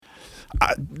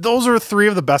Those are three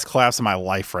of the best claps of my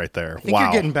life right there. I think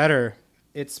you're getting better.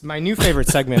 It's my new favorite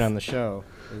segment on the show.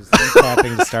 Is you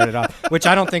clapping to start it off, which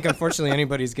I don't think, unfortunately,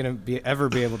 anybody's gonna ever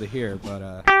be able to hear. But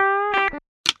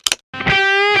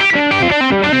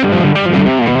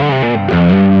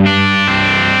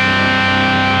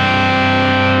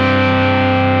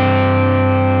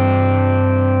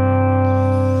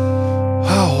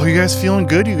oh, you guys feeling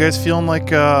good? You guys feeling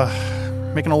like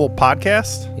making a little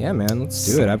podcast? Yeah, man, let's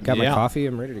do it. I've got my coffee.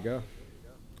 I'm ready to go.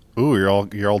 Ooh, you're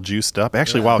all juiced up.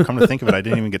 Actually, wow, come to think of it, I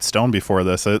didn't even get stoned before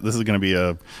this. This is going to be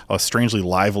a strangely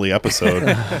lively episode.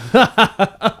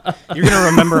 You're going to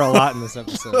remember a lot in this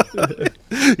episode.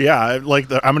 Yeah, I'm going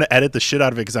to edit the shit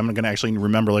out of it because I'm going to actually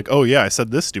remember, like, oh yeah, I said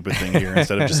this stupid thing here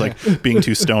instead of just like being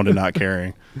too stoned and not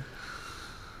caring.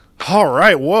 All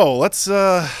right, whoa, let's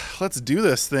do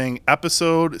this thing.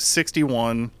 Episode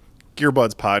 61,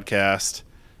 Gearbuds Podcast.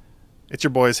 It's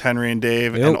your boys Henry and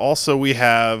Dave, and also we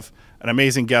have an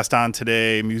amazing guest on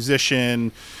today,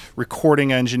 musician,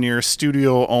 recording engineer,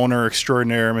 studio owner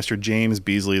extraordinaire, Mr. James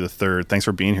Beasley III. Thanks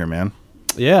for being here, man.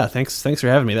 Yeah, thanks for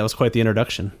having me. That was quite the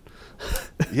introduction.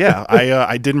 Yeah,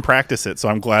 I didn't practice it, so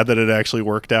I'm glad that it actually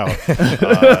worked out.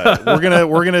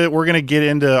 We're gonna get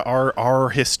into our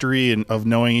history and of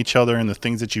knowing each other and the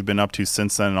things that you've been up to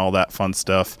since then and all that fun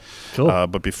stuff. Cool.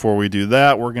 But before we do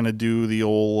that, we're gonna do the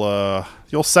old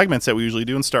segments that we usually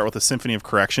do and start with a symphony of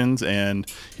corrections. And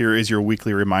here is your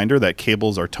weekly reminder that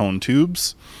cables are tone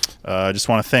tubes. I just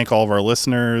want to thank all of our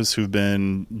listeners who've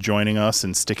been joining us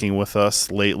and sticking with us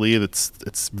lately.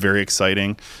 It's very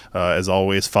exciting. As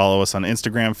always, follow us on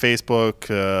Instagram,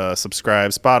 Facebook, subscribe,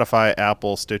 Spotify,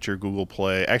 Apple, Stitcher, Google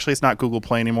Play. Actually, it's not Google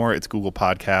Play anymore. It's Google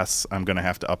Podcasts. I'm going to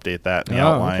have to update that in the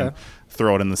outline. Okay.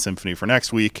 Throw it in the symphony for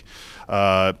next week.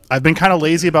 I've been kind of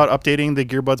lazy about updating the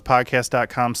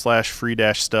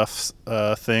gearbudspodcast.com/free-stuff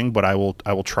thing, but I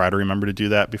will try to remember to do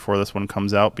that before this one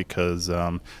comes out because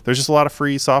there's just a lot of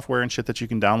free software and shit that you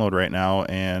can download right now,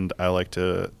 and I like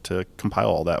to compile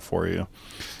all that for you.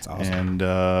 That's awesome.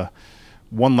 And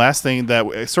one last thing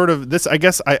that sort of this, I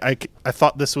guess I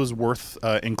thought this was worth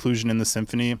inclusion in the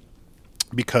symphony,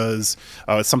 because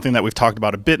it's something that we've talked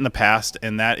about a bit in the past,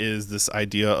 and that is this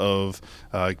idea of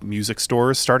music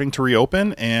stores starting to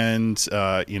reopen. And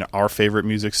our favorite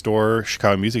music store,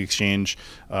 Chicago Music Exchange,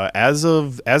 as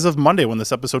of Monday when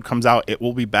this episode comes out, it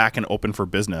will be back and open for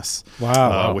business.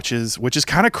 Wow. Which is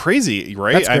kind of crazy,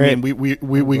 right? That's great. I mean,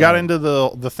 we got into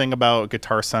the thing about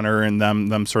Guitar Center and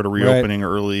them sort of reopening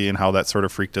early and how that sort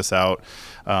of freaked us out.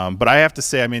 But I have to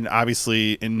say, I mean,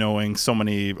 obviously, in knowing so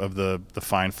many of the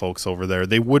fine folks over there,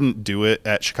 they wouldn't do it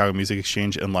at Chicago Music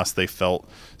Exchange unless they felt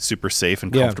super safe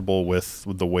and comfortable with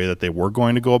the way that they were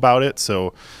going to go about it.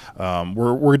 So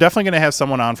we're definitely going to have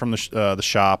someone on from the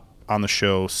shop on the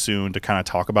show soon to kind of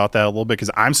talk about that a little bit,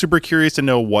 because I'm super curious to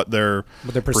know what their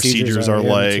procedures are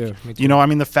like. Me too. I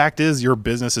mean, the fact is your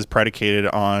business is predicated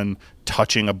on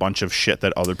touching a bunch of shit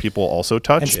that other people also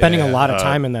touch. And spending a lot of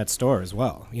time in that store as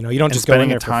well. You don't just go in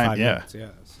there for 5 minutes. Yeah.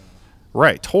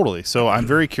 Right, totally. So I'm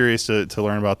very curious to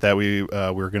learn about that. We're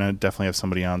going to definitely have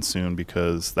somebody on soon,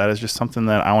 because that is just something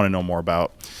that I want to know more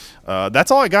about. That's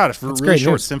all I got. It's a really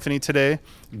short symphony today.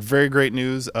 Very great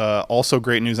news. Also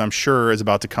great news, I'm sure, is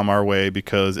about to come our way,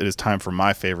 because it is time for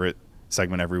my favorite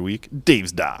segment every week,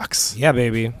 Dave's Docs. Yeah,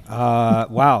 baby.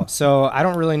 Wow. So I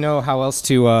don't really know how else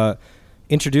to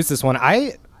introduce this one.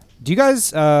 Do you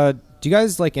guys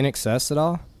like In Excess at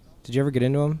all? Did you ever get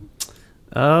into them?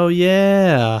 Oh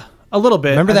yeah, a little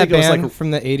bit. Remember that band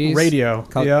from the 80s? Radio.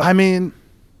 Yeah. I mean,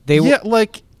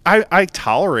 I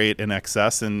tolerate In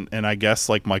Excess, and I guess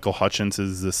like Michael Hutchence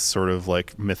is this sort of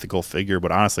like mythical figure,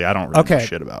 but honestly, I don't really know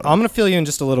shit about it. I'm gonna fill you in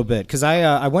just a little bit, because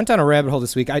I went down a rabbit hole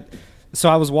this week. So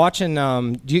I was watching.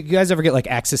 Do you guys ever get like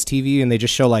Access TV and they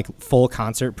just show like full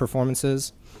concert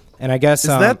performances? And I guess is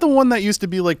that the one that used to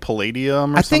be like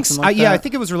Palladium or something like that? Yeah, I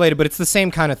think it was related, but it's the same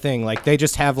kind of thing. Like they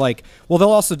just have they'll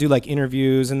also do like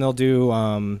interviews, and they'll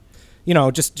do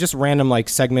just random like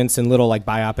segments and little like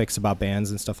biopics about bands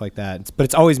and stuff like that. But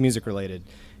it's always music related.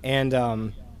 And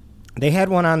they had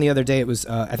one on the other day. It was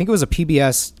I think it was a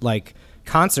PBS like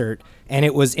concert, and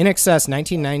it was In Excess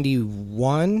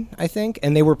 1991, I think,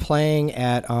 and they were playing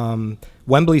at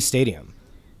Wembley Stadium,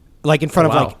 like in front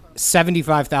of like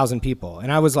 75,000 people.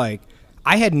 And I was like,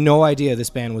 I had no idea this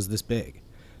band was this big.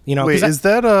 Wait,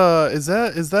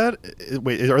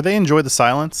 are they Enjoy the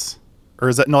Silence? Or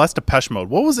is that, no, that's Depeche Mode.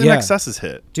 What was In Excess's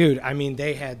hit? Dude, I mean,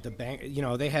 they had the bang,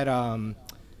 they had I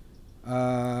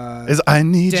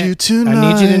Need You Tonight.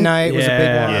 I Need You Tonight was a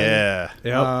big one.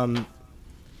 Yeah.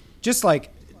 Just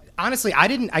like, honestly,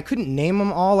 I couldn't name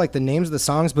them all, like the names of the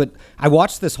songs, but I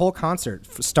watched this whole concert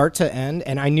start to end,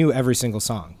 and I knew every single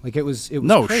song. Like it was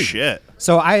no crazy. Shit.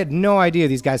 So I had no idea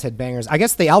these guys had bangers. I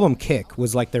guess the album Kick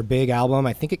was like their big album.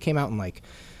 I think it came out in like,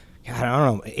 God, I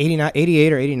don't know,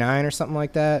 88 or 89 or something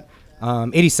like that.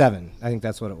 87, I think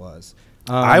that's what it was.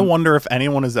 I wonder if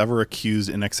anyone has ever accused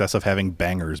In Excess of having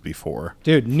bangers before.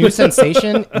 Dude, New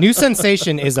Sensation. New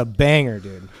Sensation is a banger,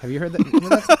 dude. Have you heard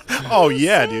that? Oh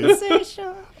yeah, dude.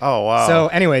 Oh wow. So,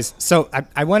 anyways,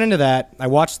 I went into that. I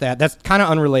watched that. That's kind of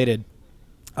unrelated.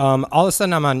 All of a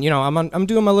sudden, I'm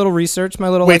doing my little research, my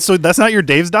little. Wait, so that's not your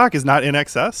Dave's doc? Is not In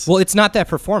Excess? Well, it's not that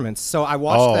performance. So I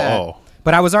watched that. Oh.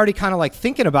 But I was already kind of like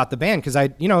thinking about the band because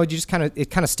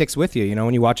it kind of sticks with you,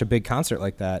 when you watch a big concert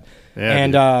like that. Yeah,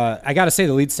 and I got to say,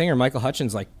 the lead singer Michael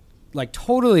Hutchence, like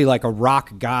totally like a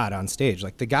rock god on stage.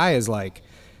 Like the guy is like,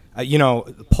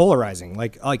 polarizing,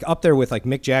 like up there with like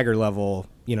Mick Jagger level.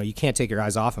 You can't take your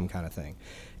eyes off him kind of thing.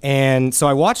 And so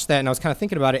I watched that and I was kind of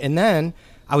thinking about it, and then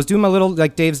I was doing my little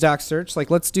like Dave's doc search, like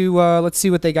let's see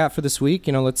what they got for this week.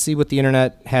 Let's see what the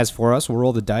internet has for us. We'll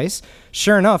roll the dice.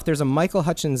 Sure enough, there's a Michael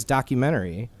Hutchence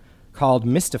documentary called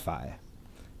Mystify,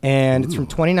 and it's from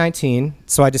 2019.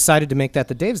 So I decided to make that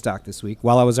the Dave's doc this week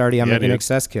while I was already on my In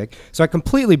Excess kick. So I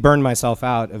completely burned myself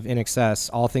out of In Excess.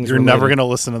 All things you're related. never gonna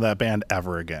listen to that band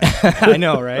ever again. I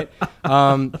know, right?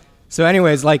 So,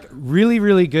 anyways, like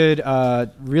really good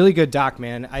doc,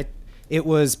 man. It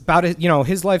was about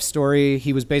his life story.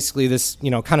 He was basically this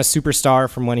kind of superstar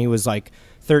from when he was like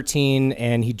 13,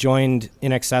 and he joined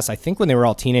In Excess, I think, when they were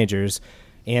all teenagers,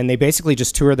 and they basically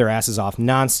just toured their asses off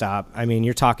nonstop. I mean,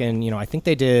 you're talking, I think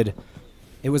it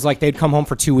was like they'd come home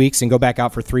for 2 weeks and go back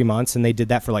out for 3 months, and they did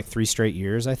that for like 3 straight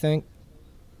years, I think.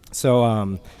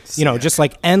 So, just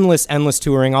like endless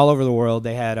touring all over the world.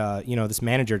 They had, this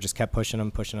manager just kept pushing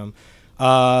them.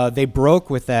 They broke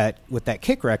with that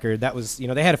Kick record. That was,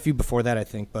 they had a few before that, I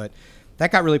think, but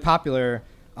that got really popular.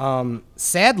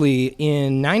 Sadly,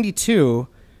 in '92,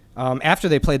 after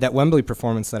they played that Wembley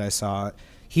performance that I saw,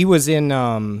 he was in,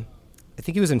 I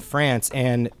think he was in France,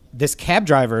 and this cab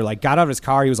driver like got out of his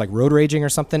car. He was like road raging or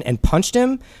something, and punched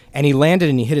him, and he landed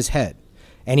and he hit his head,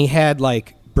 and he had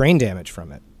like brain damage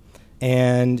from it,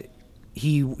 and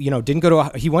he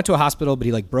he went to a hospital, but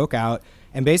he like broke out.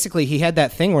 And basically, he had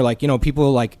that thing where, like,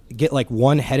 people like get like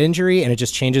one head injury and it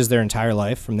just changes their entire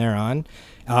life from there on.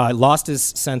 Lost his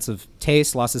sense of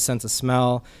taste, lost his sense of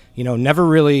smell. Never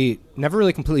really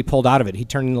completely pulled out of it. He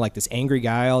turned into like this angry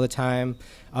guy all the time.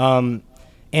 And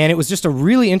it was just a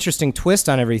really interesting twist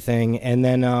on everything. And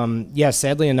then,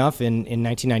 sadly enough, in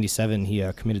 1997, he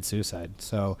committed suicide.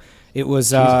 So it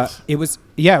was not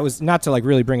to like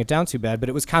really bring it down too bad, but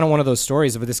it was kind of one of those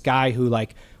stories of this guy who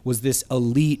like was this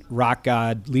elite rock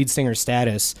god, lead singer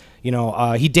status. He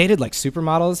dated like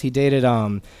supermodels. He dated,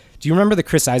 do you remember the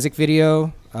Chris Isaak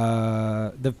video?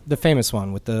 The famous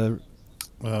one with the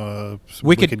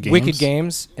Wicked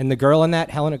Games, and the girl in that,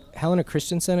 Helena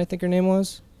Christensen, I think her name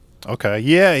was. Okay.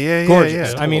 Yeah.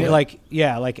 Gorgeous. I mean, like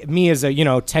me as a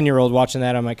 10-year-old watching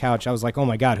that on my couch, I was like, oh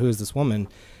my God, who is this woman?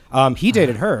 He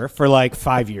dated her for like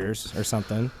 5 years or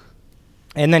something.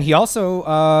 And then he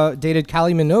also dated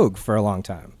Kylie Minogue for a long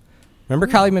time. Remember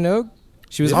Kylie Minogue?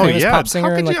 She was a famous pop singer.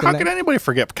 How could anybody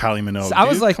forget Kylie Minogue? So I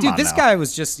was like, dude, this guy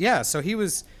was just, so he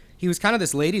was kind of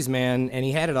this ladies' man, and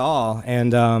he had it all.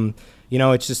 And,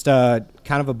 it's just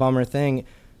kind of a bummer thing.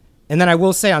 And then I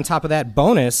will say, on top of that,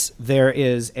 bonus, there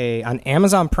is on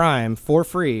Amazon Prime for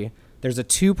free, there's a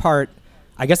 2-part,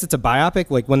 I guess it's a biopic,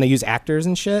 like when they use actors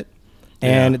and shit.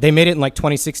 And they made it in like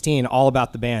 2016, all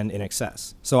about the band In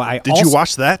Excess. So Did you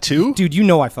watch that too?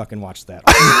 Dude, I fucking watched that.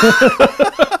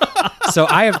 So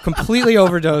I have completely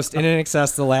overdosed in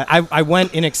Excess I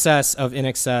went In Excess of In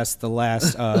Excess the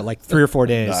last like 3 or 4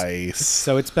 days. Nice.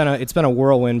 So it's been a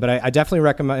whirlwind, but I definitely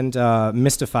recommend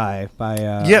Mystify by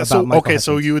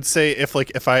So you would say if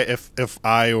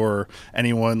I or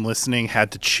anyone listening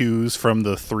had to choose from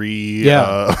the 3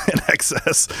 In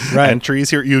Excess entries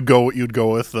here, you'd go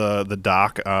with the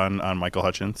doc on Michael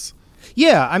Hutchence.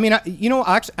 Yeah, I mean,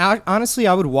 honestly,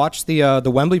 I would watch the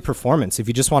Wembley performance if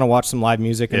you just want to watch some live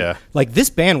music. And, like, this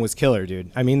band was killer,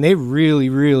 dude. I mean, they really,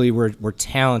 really were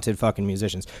talented fucking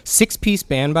musicians. 6-piece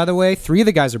band, by the way. 3 of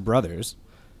the guys are brothers.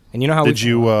 And you know how did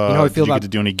you get to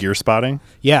do any gear spotting?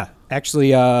 Yeah,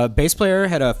 actually, bass player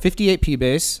had a 58P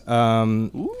bass.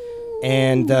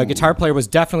 And the guitar player was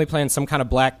definitely playing some kind of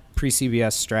black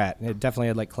pre-CBS Strat. It definitely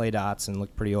had like clay dots and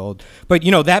looked pretty old. But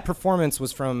that performance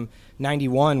was from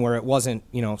 '91, where it wasn't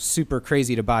super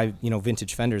crazy to buy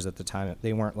vintage Fenders at the time.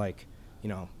 They weren't like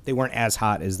they weren't as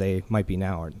hot as they might be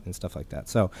now and stuff like that.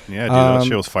 So yeah, dude, that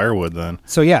shit was firewood then.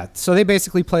 So yeah, so they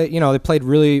basically they played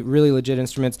really, really legit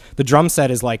instruments. The drum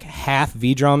set is like half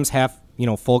V drums, half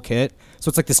full kit. So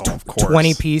it's like this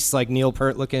 20-piece like Neil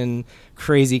Peart looking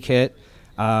crazy kit.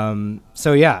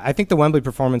 So yeah, I think the Wembley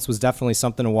performance was definitely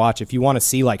something to watch if you want to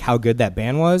see like how good that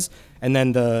band was. And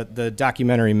then the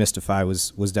documentary Mystify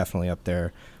was definitely up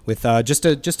there with just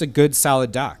a good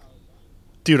solid doc.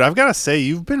 Dude, I've got to say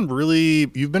you've been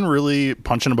really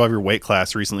punching above your weight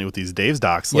class recently with these Dave's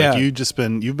docs. Like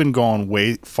you've been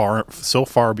going so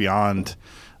far beyond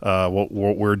what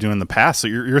we're doing in the past. So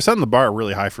you're setting the bar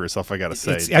really high for yourself, I got to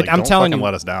say. I'm telling you,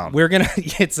 let us down.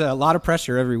 It's a lot of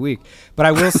pressure every week. But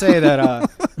I will say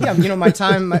that my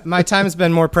time has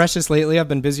been more precious lately. I've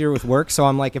been busier with work, so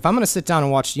I'm like, if I'm going to sit down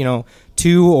and watch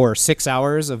 2 or 6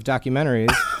 hours of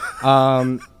documentaries,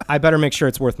 I better make sure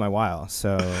it's worth my while.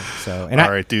 All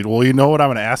right, dude. Well, you know what I'm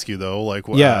going to ask you though. Like,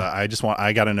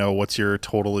 I got to know what's your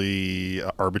totally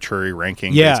arbitrary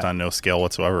ranking based on no scale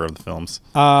whatsoever of the films.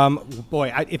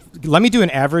 Let me do an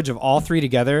average of all 3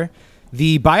 together.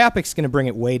 The biopic's going to bring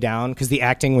it way down because the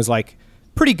acting was like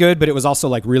pretty good, but it was also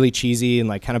like really cheesy and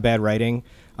like kind of bad writing.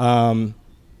 And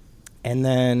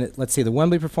then let's see the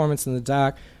Wembley performance in the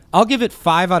doc. I'll give it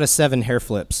 5 out of 7 hair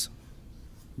flips.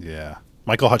 Yeah.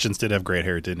 Michael Hutchins did have great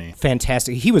hair, didn't he?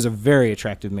 Fantastic. He was a very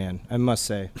attractive man, I must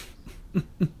say.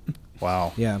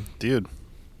 Wow. Yeah. Dude.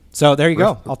 So there you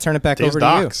go. I'll turn it back Dave's over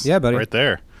docs, to you. Yeah, buddy. Right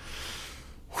there.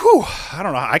 Whew. I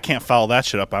don't know. I can't follow that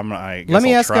shit up. Let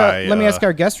me ask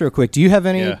our guest real quick. Do you have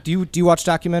any? Yeah. Do you watch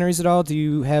documentaries at all? Do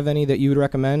you have any that you would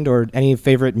recommend, or any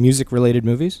favorite music related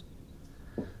movies?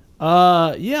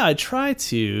 Yeah, I try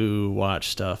to watch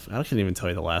stuff. I can't even tell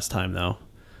you the last time though.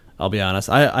 I'll be honest.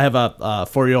 I have a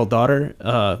 4-year-old daughter,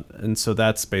 and so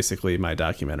that's basically my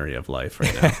documentary of life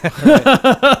right now.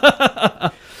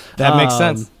 That makes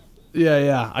sense.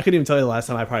 Yeah. I couldn't even tell you the last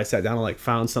time I probably sat down and like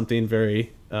found something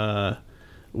very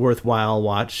worthwhile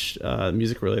watch,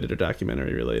 music related or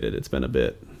documentary related. It's been a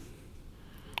bit.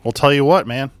 We'll tell you what,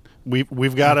 man.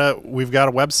 We've got a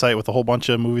website with a whole bunch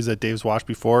of movies that Dave's watched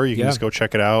before. You can just go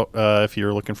check it out if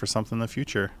you're looking for something in the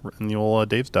future in the old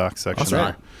Dave's Docs section. That's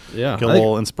right. Yeah, get a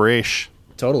little inspiration.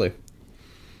 Totally.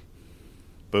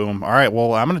 Boom. All right.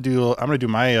 Well, I'm gonna do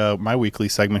my my weekly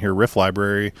segment here, Riff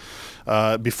Library.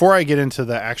 Before I get into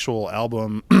the actual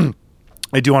album.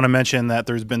 I do want to mention that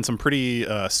there's been some pretty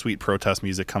sweet protest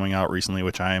music coming out recently,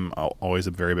 which I'm always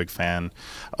a very big fan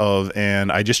of.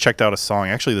 And I just checked out a song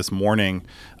actually this morning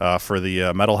for the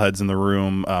metalheads in the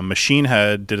room. Machine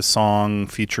Head did a song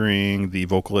featuring the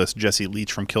vocalist Jesse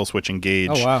Leach from Killswitch Engage.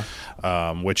 Oh,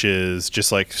 wow. Which is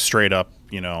just like straight up,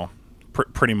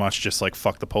 pretty much just like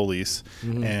fuck the police.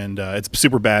 Mm-hmm. And it's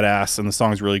super badass, and the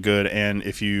song's really good. And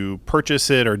if you purchase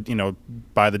it or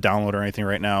buy the download or anything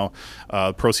right now,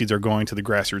 proceeds are going to the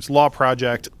Grassroots Law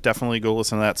Project. Definitely go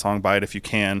listen to that song, buy it if you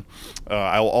can.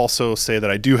 I will also say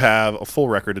that I do have a full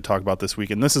record to talk about this week,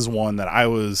 and this is one that I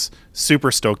was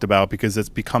super stoked about because it's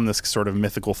become this sort of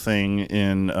mythical thing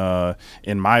in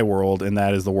my world, and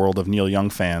that is the world of Neil Young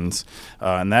fans.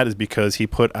 And that is because he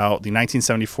put out the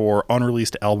 1974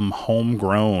 unreleased album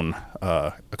Homegrown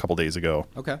a couple days ago.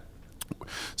 Okay.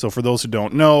 So for those who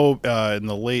don't know, in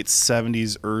the late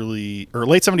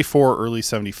 74, early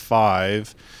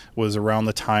 75 was around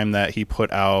the time that he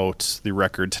put out the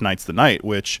record Tonight's the Night,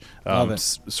 which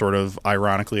sort of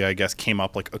ironically, I guess, came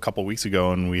up like a couple weeks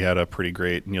ago, and we had a pretty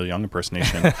great Neil Young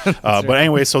impersonation. But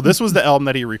anyway, so this was the album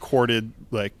that he recorded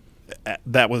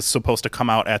that was supposed to come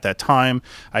out at that time.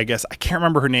 I guess I can't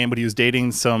remember her name, but he was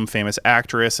dating some famous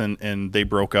actress, and they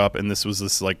broke up, and this was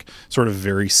this like sort of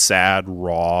very sad,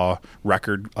 raw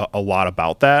record, a lot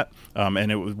about that.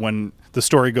 And it was when the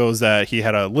story goes that he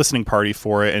had a listening party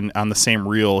for it, and on the same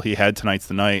reel he had Tonight's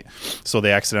the Night, so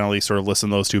they accidentally sort of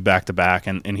listened those two back to back,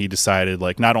 and he decided,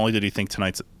 like, not only did he think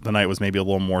Tonight's the Night was maybe a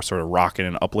little more sort of rocking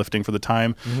and uplifting for the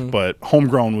time, but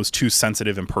Homegrown was too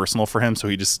sensitive and personal for him, so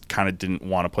he just kind of didn't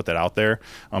want to put that out there.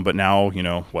 But now,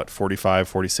 45,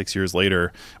 46 years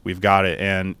later, we've got it,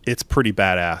 and it's pretty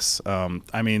badass.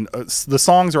 I mean, the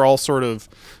songs are all sort of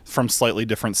from slightly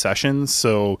different sessions,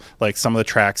 so like some of the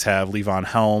tracks have Levon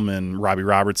Helm and Robbie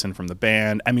Robertson from the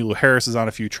band. Emmylou Harris is on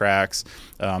a few tracks.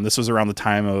 This was around the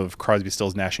time of Crosby,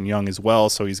 Stills, Nash & Young as well,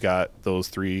 so he's got those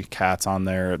 3 cats on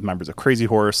there, members of Crazy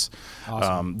Horse.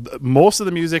 Awesome. Most of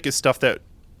the music is stuff that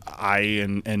I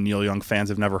and Neil Young fans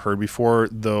have never heard before,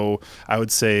 though I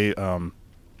would say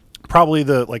probably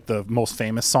the most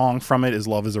famous song from it is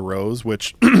 "Love Is a Rose,"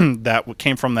 which that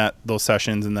came from those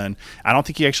sessions, and then I don't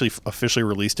think he actually officially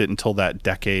released it until that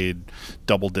Decade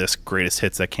double disc greatest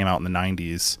hits that came out in the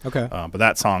 90s. Okay. But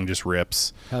that song just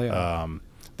rips. Hell yeah.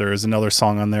 There is another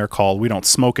song on there called "We Don't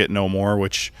Smoke It No More,"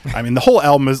 which, I mean, the whole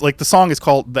album is like, the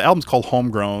album's called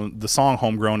 "Homegrown." The song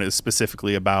 "Homegrown" is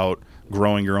specifically about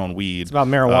growing your own weed. It's about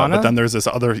marijuana. But then there's this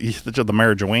other, the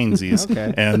marijuanesies.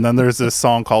 Okay. And then there's this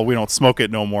song called "We Don't Smoke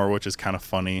It No More," which is kind of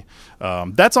funny.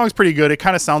 That song's pretty good. It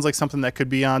kind of sounds like something that could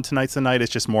be on Tonight's the Night.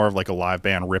 It's just more of like a live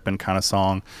band ripping kind of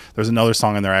song. There's another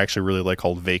song in there I actually really like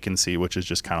called "Vacancy," which is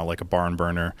just kind of like a barn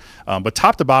burner. But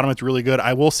top to bottom, it's really good.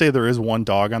 I will say there is one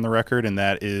dog on the record, and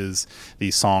that is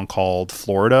the song called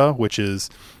 "Florida," which is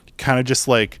kind of just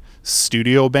like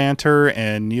studio banter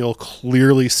and Neil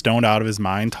clearly stoned out of his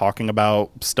mind talking about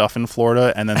stuff in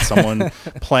Florida, and then someone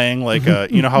playing like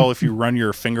you know how if you run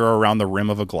your finger around the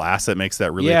rim of a glass it makes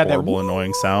that really horrible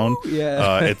annoying sound.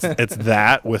 It's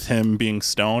that with him being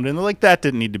stoned, and like that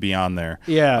didn't need to be on there.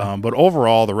 But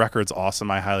overall the record's awesome.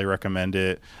 I highly recommend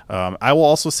it. I will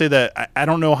also say that I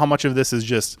don't know how much of this is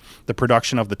just the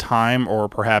production of the time or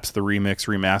perhaps the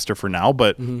remaster for now,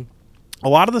 but a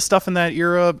lot of the stuff in that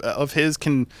era of his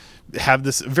can have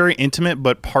this very intimate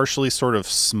but partially sort of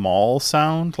small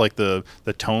sound. Like the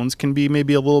tones can be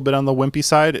maybe a little bit on the wimpy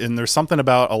side, and there's something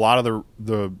about a lot of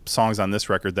the songs on this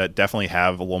record that definitely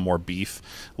have a little more beef,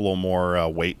 a little more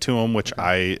weight to them, which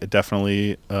I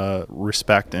definitely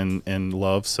respect and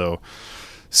love. So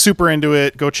super into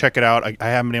it. Go check it out. I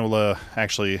haven't been able to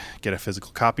actually get a physical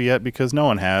copy yet because no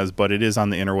one has, but it is on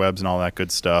the interwebs and all that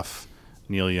good stuff.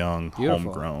 Neil Young, Beautiful.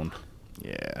 Homegrown.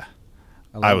 Yeah.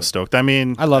 I was stoked. I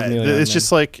mean, I love Neil Young. It's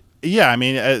just like, yeah, I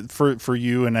mean, for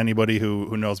you and anybody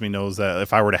who knows me knows that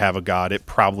if I were to have a god, it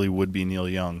probably would be Neil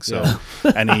Young. So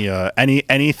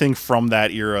anything from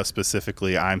that era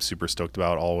specifically, I'm super stoked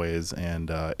about always,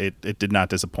 and it did not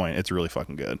disappoint. It's really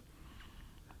fucking good.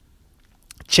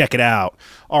 Check it out.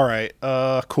 All right,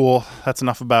 cool. That's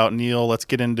enough about Neil. Let's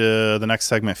get into the next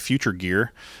segment, Future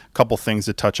Gear. A couple things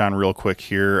to touch on real quick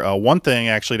here. One thing,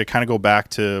 actually, to kind of go back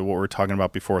to what we were talking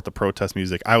about before with the protest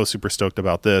music, I was super stoked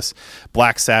about this.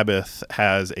 Black Sabbath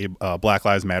has a Black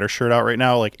Lives Matter shirt out right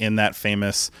now, like in that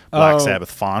famous Black Sabbath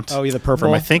font. Oh, yeah, the purple.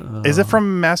 From, I think, is it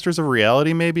from Masters of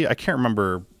Reality, maybe? I can't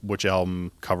remember which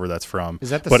album cover that's from. Is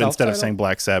that the But self-title? instead of saying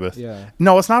Black Sabbath. Yeah.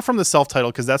 No, it's not from the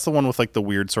self-title, because that's the one with like the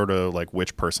weird sort of like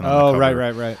witch person on the cover.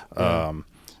 Right. Yeah.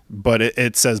 But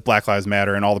it says Black Lives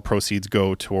Matter, and all the proceeds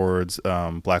go towards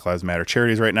Black Lives Matter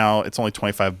charities right now. It's only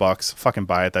 $25. Fucking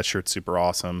buy it. That shirt's super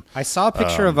awesome. I saw a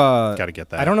picture of gotta get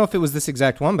that. I don't know if it was this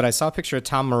exact one, but I saw a picture of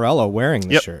Tom Morello wearing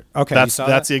the shirt. Okay, that's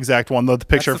the exact one. The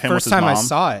picture of him with his mom. First time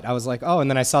I saw it, I was like, oh, and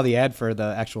then I saw the ad for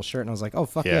the actual shirt, and I was like, oh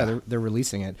fuck yeah, they're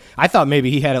releasing it. I thought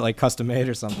maybe he had it like custom made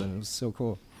or something. It was so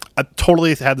cool. I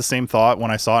totally had the same thought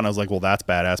when I saw it, and I was like, well, that's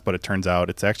badass, but it turns out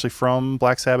it's actually from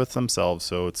Black Sabbath themselves.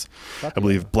 So it's, I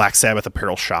believe,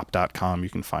 BlackSabbathApparelShop.com. You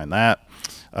can find that.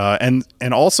 And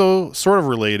also sort of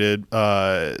related,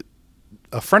 a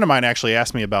friend of mine actually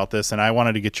asked me about this, and I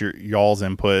wanted to get y'all's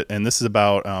input, and this is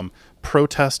about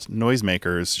protest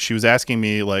noisemakers. She was asking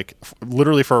me like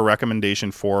literally for a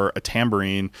recommendation for a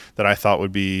tambourine that I thought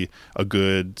would be a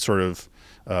good sort of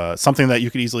something that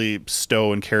you could easily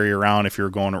stow and carry around if you're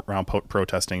going around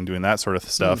protesting, doing that sort of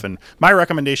stuff. And my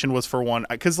recommendation was for one,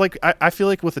 because like I feel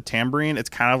like with a tambourine, it's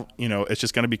kind of, it's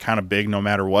just going to be kind of big no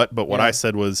matter what. But what I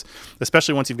said was,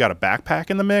 especially once you've got a backpack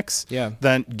in the mix,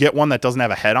 then get one that doesn't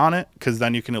have a head on it, because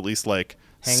then you can at least like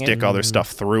stick other stuff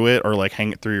through it or like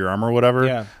hang it through your arm or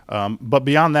whatever. But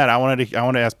beyond that, I wanted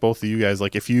to ask both of you guys,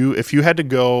 like if you had to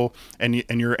go and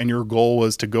your goal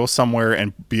was to go somewhere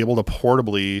and be able to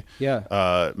portably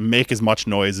make as much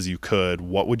noise as you could,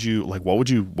 what would you get? What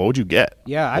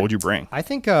would you bring? I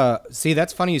think see,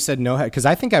 that's funny you said no head, because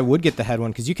I think I would get the head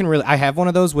one, because you can really, I have one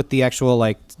of those with the actual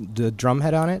like the drum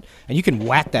head on it, and you can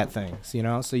whack that thing, so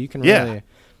you can really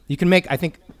you can make, I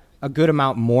think, a good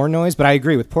amount more noise. But I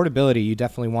agree with portability, you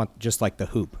definitely want just like the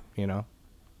hoop,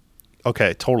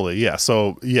 Okay, totally. Yeah.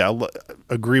 So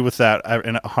agree with that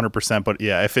 100%. But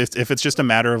yeah, if it's just a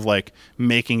matter of like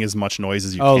making as much noise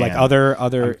as you can. Oh, like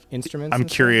other instruments. I'm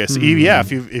curious. Yeah,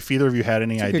 if either of you had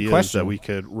any ideas that we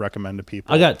could recommend to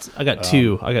people. I got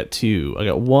two. I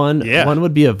got one. Yeah. One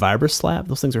would be a Vibra-Slap.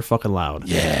 Those things are fucking loud.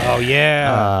 Yeah. Oh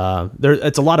yeah.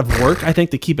 It's a lot of work, I think,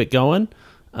 to keep it going.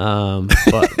 But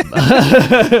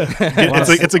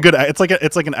it's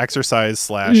like an exercise /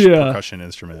 percussion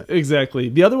instrument. Exactly.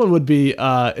 The other one would be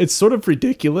it's sort of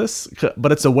ridiculous,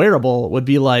 but it's a wearable. Would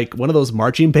be like one of those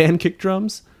marching band kick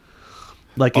drums.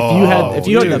 Like if you had the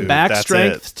dude, back that's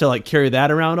strength it. to like carry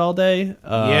that around all day,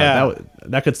 Yeah.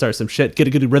 that could start some shit. Get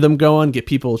a good rhythm going, get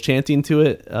people chanting to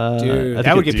it. Dude, I think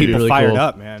that would it'd get be people really fired cool.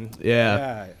 up, man.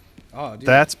 Yeah. Oh, dude.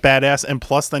 That's badass. And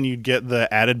plus, then you'd get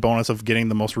the added bonus of getting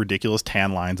the most ridiculous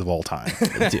tan lines of all time.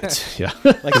 Dude, yeah.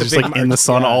 like Just like in the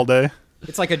sun all day.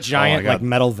 It's like a giant God. like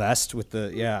metal vest with the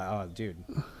Oh, dude.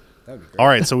 That would be great. All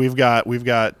right, so we've got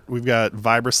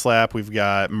vibra slap, we've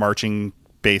got marching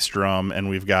bass drum, and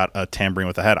we've got a tambourine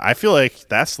with a head. I feel like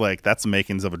that's the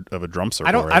makings of a drum circle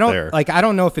I don't there. like. I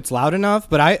don't know if it's loud enough,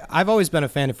 but I've always been a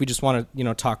fan. If we just want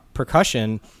to, talk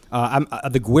percussion,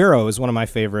 the güiro is one of my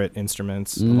favorite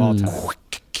instruments of all time.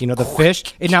 The fish.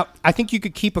 And now I think you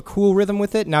could keep a cool rhythm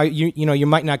with it. Now you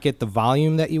might not get the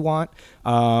volume that you want,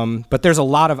 but there's a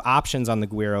lot of options on the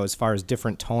güiro as far as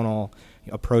different tonal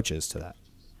approaches to that.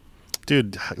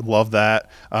 Dude, I love that.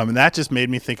 And that just made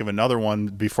me think of another one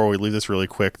before we leave this really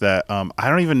quick that I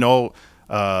don't even know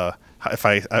if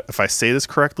I say this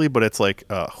correctly, but it's like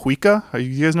huica.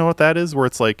 You guys know what that is? Where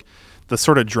it's like the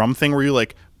sort of drum thing where you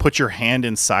like put your hand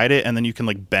inside it and then you can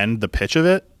like bend the pitch of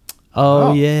it.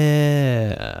 Oh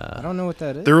yeah. I don't know what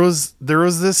that is. There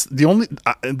was this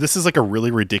this is like a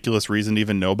really ridiculous reason to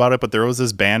even know about it, but there was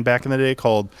this band back in the day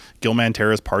called Gil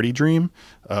Manterra's Party Dream,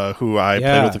 who I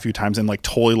played with a few times and like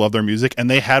totally love their music. And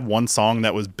they had one song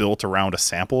that was built around a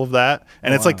sample of that,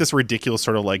 and it's like this ridiculous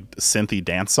sort of like synthy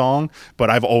dance song. But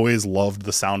I've always loved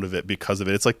the sound of it because of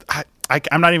it. It's like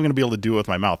I'm not even going to be able to do it with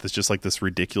my mouth. It's just like this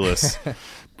ridiculous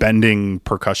bending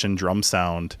percussion drum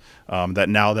sound that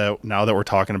now that we're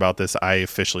talking about this, I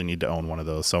officially need to own one of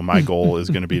those. So my goal is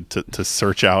going to be to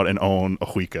search out and own a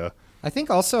huica. I think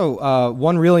also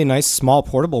one really nice small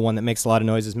portable one that makes a lot of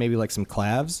noise is maybe like some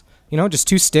clavs. Just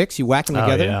two sticks, you whack them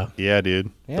together. Yeah. Yeah, dude.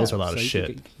 Yeah, Those are a lot of you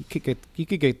shit. You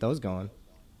could get those going.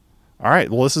 All right.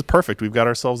 Well, this is perfect. We've got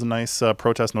ourselves a nice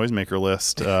protest noisemaker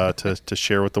list to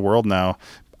share with the world now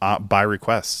by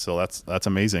request. So that's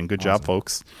amazing. Good job,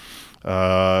 folks.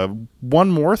 One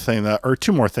more thing or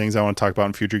two more things I want to talk about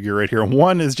in Future Gear right here.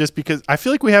 One is just because I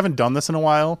feel like we haven't done this in a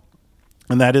while.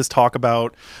 And that is talk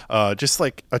about just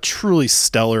like a truly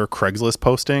stellar Craigslist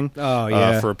posting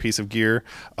for a piece of gear.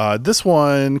 This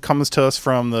one comes to us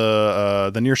from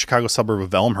the near Chicago suburb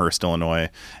of Elmhurst, Illinois.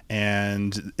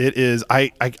 And it is,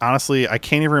 I honestly, I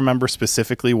can't even remember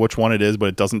specifically which one it is, but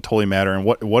it doesn't totally matter. And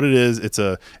what it is, it's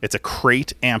a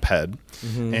crate amp head.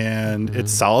 Mm-hmm. And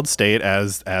it's solid state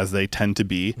as they tend to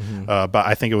be. Mm-hmm. But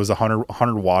I think it was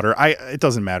 100 water. It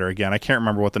doesn't matter. Again, I can't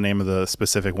remember what the name of the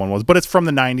specific one was, but it's from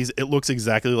the 90s. It looks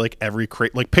exactly like every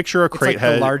crate. Like picture a crate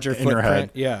head the larger in your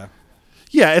head. Yeah.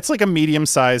 Yeah, it's like a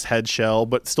medium-sized head shell,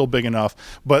 but still big enough.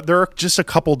 But there are just a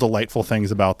couple delightful things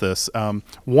about this.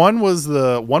 One was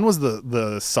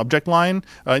the subject line.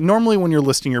 Normally, when you're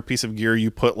listing your piece of gear,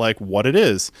 you put like what it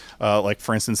is, like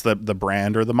for instance the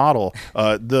brand or the model.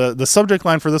 The subject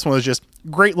line for this one was just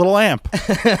great little amp,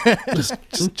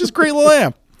 just great little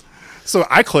amp. So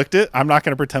I clicked it. I'm not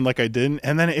going to pretend like I didn't.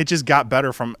 And then it just got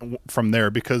better from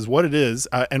there, because what it is,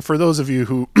 and for those of you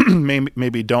who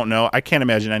maybe don't know, I can't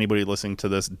imagine anybody listening to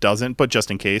this doesn't, but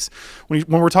just in case, when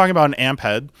we're talking about an amp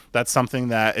head, that's something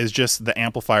that is just the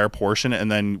amplifier portion,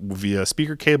 and then via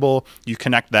speaker cable, you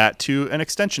connect that to an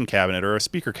extension cabinet or a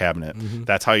speaker cabinet. Mm-hmm.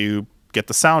 That's how you get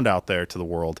the sound out there to the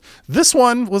world. This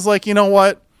one was like, you know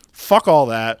what? Fuck all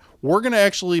that. We're going to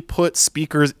actually put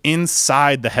speakers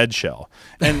inside the head shell.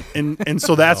 And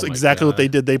so that's exactly what they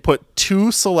did. They put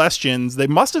two Celestions. They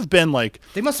must have been like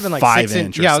 5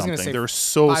 inch or something. They were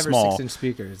so 5 small. or 6 inch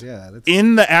speakers. Yeah.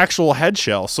 In the actual head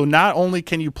shell. So not only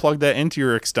can you plug that into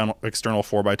your external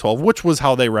 4x12, which was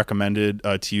how they recommended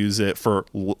to use it for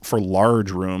large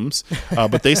rooms,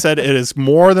 but they said it is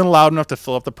more than loud enough to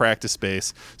fill up the practice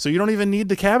space. So you don't even need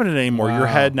the cabinet anymore. Wow. Your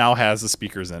head now has the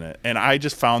speakers in it. And I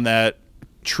just found that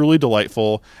truly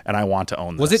delightful, and I want to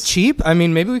own this. Was it cheap? I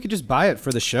mean, maybe we could just buy it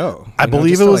for the show. I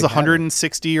believe it was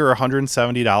 $160 or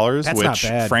 $170,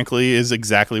 which frankly is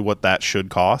exactly what that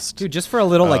should cost. Dude, just for a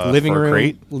little like living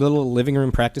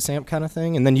room practice amp kind of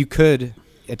thing, and then you could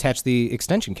attach the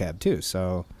extension cab too.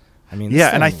 So, I mean,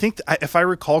 and I think if I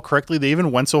recall correctly, they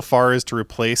even went so far as to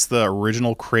replace the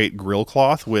original crate grill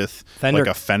cloth with like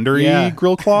a Fender-y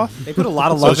grill cloth. They put a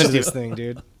lot of love into this thing,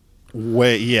 dude.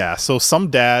 So some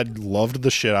dad loved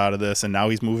the shit out of this, and now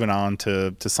he's moving on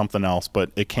to something else,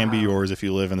 but it can be yours if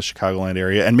you live in the Chicagoland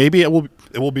area, and maybe it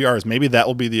will be ours. Maybe that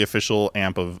will be the official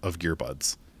amp of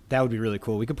Gearbuds. That would be really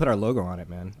cool. We could put our logo on it,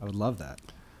 man. I would love that.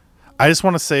 I just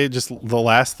want to say just the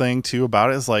last thing too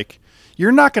about it is like,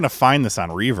 you're not going to find this on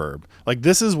Reverb. Like,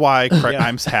 this is why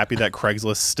I'm happy that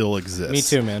Craigslist still exists. Me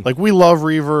too, man. Like, we love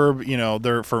Reverb. You know,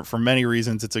 they're for many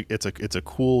reasons. It's a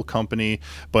cool company,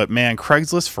 but man,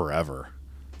 Craigslist forever.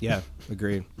 Yeah,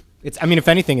 agreed. I mean, if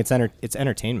anything, it's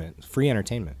entertainment, free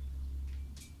entertainment.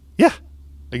 Yeah,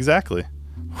 exactly.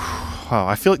 Wow,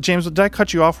 I feel like, James, did I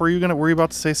cut you off? Were you about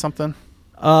to say something?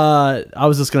 I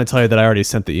was just going to tell you that I already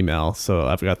sent the email, so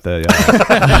I've got the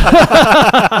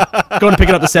going to pick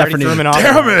it up this afternoon.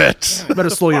 Damn it!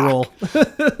 Better slow your roll.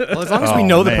 Well, as long as we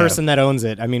know the person that owns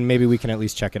it, I mean, maybe we can at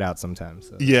least check it out sometime.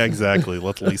 So. Yeah, exactly.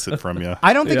 Let's lease it from you.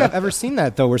 I don't think I've ever seen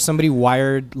that though, where somebody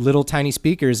wired little tiny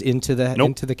speakers into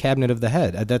the cabinet of the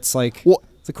head. That's like. Well,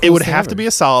 it would have to be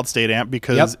a solid state amp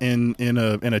because in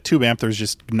a tube amp, there's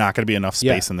just not going to be enough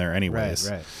space in there anyways.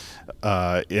 Right.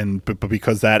 But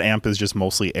because that amp is just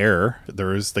mostly air,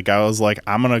 the guy was like,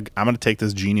 I'm gonna take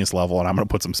this Genius level and I'm gonna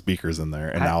put some speakers in there,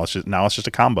 and now it's just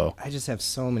a combo. I just have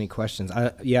so many questions.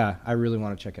 I really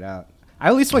want to check it out. I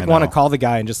at least want to call the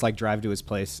guy and just like drive to his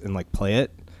place and like play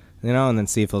it, and then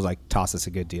see if he'll like toss us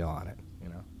a good deal on it.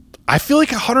 I feel like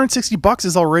 $160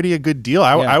 is already a good deal.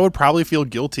 I would probably feel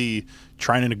guilty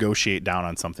trying to negotiate down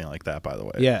on something like that. By the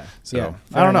way, so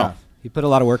I don't know. You put a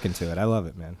lot of work into it. I love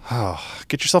it, man. Oh,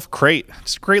 get yourself a crate.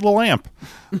 It's a great little amp.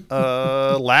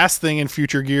 Last thing in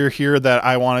Future Gear here that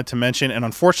I wanted to mention, and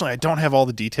unfortunately I don't have all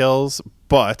the details,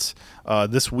 but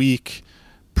this week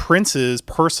Prince's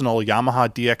personal Yamaha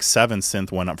DX7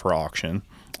 synth went up for auction.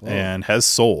 Whoa. And has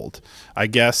sold. I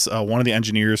guess one of the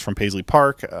engineers from Paisley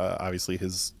Park, obviously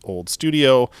his old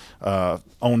studio,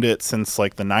 owned it since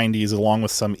like the 90s, along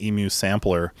with some Emu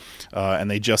sampler.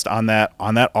 And they just on that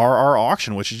RR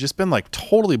auction, which has just been like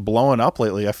totally blowing up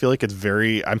lately. I feel like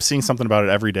I'm seeing something about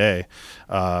it every day.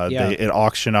 It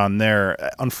auctioned on there.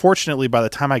 Unfortunately, by the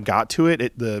time I got to it,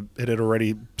 it had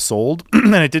already sold,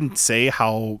 and it didn't say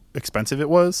how expensive it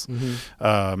was.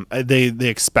 Mm-hmm. They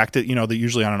expect it. They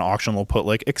usually on an auction they'll put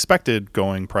like expected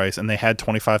going price, and they had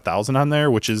 $25,000 on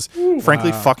there, which is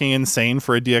frankly fucking insane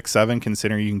for a DX7,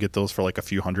 considering you can get those for like a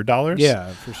few $100s.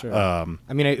 Yeah, for sure.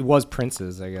 I mean, it was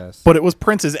Prince's, I guess. But it was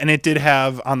Prince's, and it did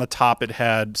have on the top, it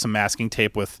had some masking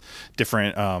tape with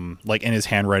different, like in his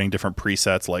handwriting, different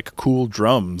presets like cool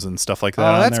drums and stuff like that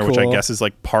on there, cool. Which I guess is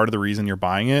like part of the reason you're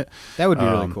buying it. That would be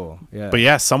really cool. Yeah. But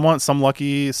yeah, some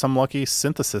lucky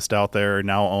synthesist out there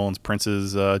now owns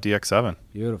Prince's DX7.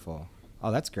 Beautiful.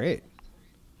 Oh, that's great.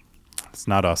 It's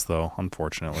not us though,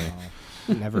 unfortunately.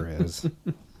 It never is.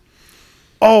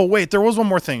 Oh, wait, there was one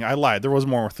more thing. I lied. There was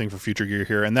one more thing for Future Gear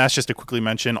here, and that's just to quickly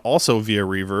mention, also via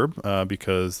Reverb,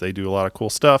 because they do a lot of cool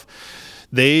stuff.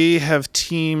 They have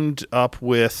teamed up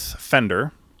with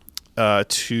Fender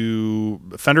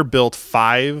Fender built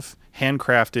 5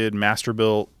 handcrafted,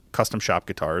 master-built custom shop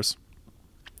guitars.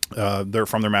 They're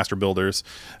from their master builders,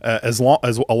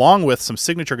 along with some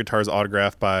signature guitars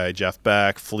autographed by Jeff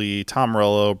Beck, Flea, Tom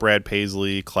Morello, Brad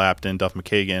Paisley, Clapton, Duff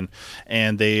McKagan,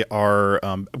 and they are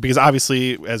because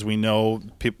obviously, as we know,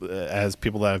 people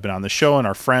that have been on the show and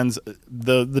our friends,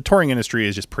 the touring industry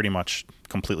is just pretty much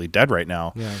completely dead right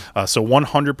now. Yeah. So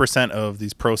 100% of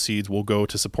these proceeds will go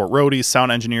to support roadies, sound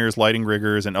engineers, lighting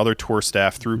riggers, and other tour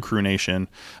staff through Crew Nation,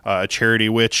 a charity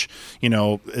which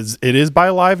is by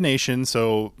Live Nation.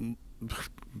 So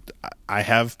I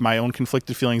have my own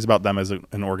conflicted feelings about them as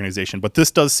an organization, but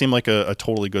this does seem like a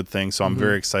totally good thing. So I'm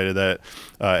very excited that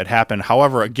it happened.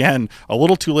 However, again, a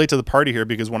little too late to the party here,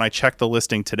 because when I checked the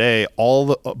listing today,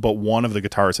 but one of the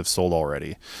guitars have sold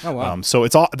already. Oh, wow. So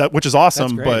it's all that, which is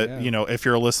awesome. Great, but yeah. If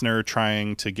you're a listener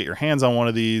trying to get your hands on one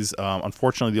of these,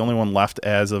 unfortunately, the only one left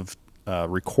as of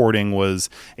recording was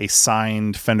a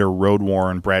signed Fender Road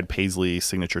Worn Brad Paisley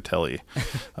signature Telly,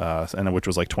 and which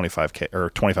was like $2,500 or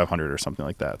 $2,500 or something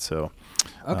like that. So,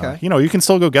 okay, you can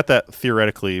still go get that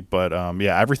theoretically, but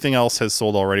everything else has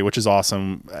sold already, which is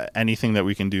awesome. Anything that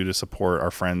we can do to support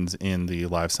our friends in the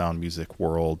live sound music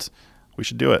world, we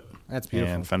should do it. That's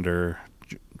beautiful. And Fender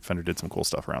did some cool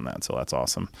stuff around that, so that's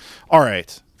awesome. All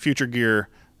right, Future Gear.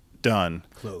 Done.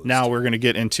 Closed. Now we're going to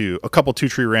get into a couple Two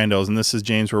Tree Randos, and this is,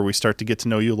 James, where we start to get to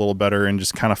know you a little better and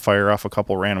just kind of fire off a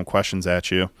couple random questions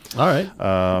at you. All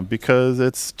right. Because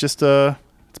it's just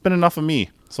it's been enough of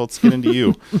me, so let's get into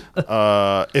you.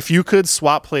 If you could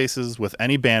swap places with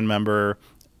any band member,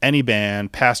 any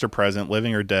band, past or present,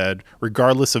 living or dead,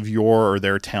 regardless of your or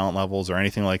their talent levels or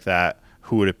anything like that,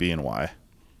 who would it be and why?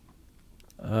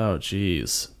 Oh,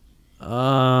 geez.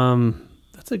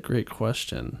 That's a great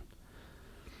question.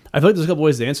 I feel like there's a couple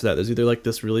ways to answer that. There's either like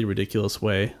this really ridiculous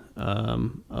way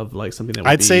of like something that would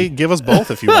I'd say give us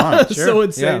both if you want. Sure. So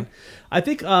insane. Yeah. I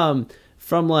think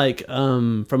from a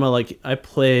I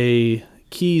play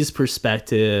keys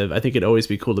perspective, I think it'd always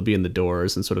be cool to be in the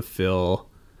Doors and sort of feel.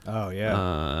 Oh yeah.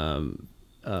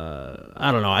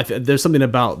 I don't know. There's something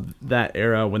about that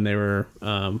era when they were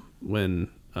when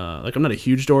like I'm not a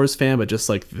huge Doors fan, but just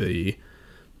like the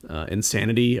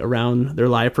insanity around their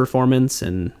live performance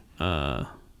and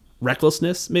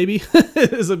recklessness maybe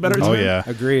is a better term. Oh yeah,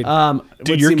 Agreed.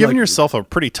 dude, you're giving yourself a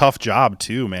pretty tough job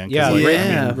too, man. 'Cause, Yeah, like,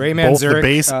 yeah. Ray both Manzarek, the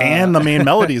bass and the main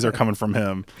melodies are coming from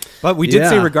him. But we did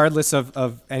say Yeah. regardless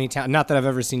of any talent, not that I've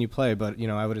ever seen you play, but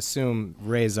I would assume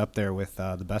Ray's up there with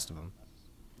the best of them.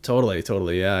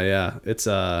 Totally. Yeah. It's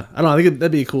I don't know. I think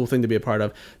that'd be a cool thing to be a part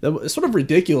of. The sort of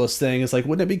ridiculous thing is like,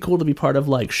 wouldn't it be cool to be part of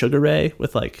like Sugar Ray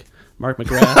with like Mark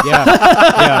McGrath? Yeah.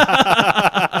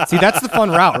 See, that's the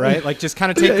fun route, right? Like, just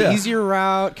kind of take the easier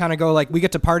route, kind of go like, we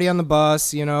get to party on the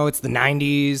bus, it's the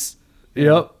 90s.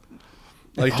 Yep.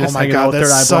 Like just Oh my hanging God, out with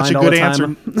Third Eye that's such a Blind good all answer.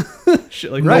 the time.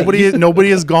 Shit like Right. that. Nobody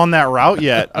has gone that route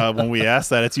yet. When we ask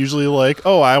that, it's usually like,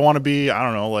 oh, I want to be, I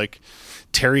don't know, like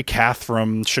Terry Kath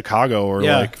from Chicago, or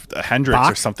like Hendrix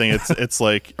Bach? or something. It's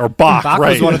like, or Bach, Bach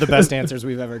right? was one of the best answers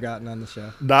we've ever gotten on the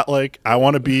show. Not like I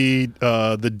want to be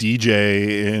the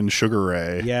DJ in Sugar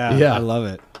Ray. Yeah, Yeah. I love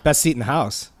it. Best seat in the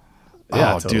house.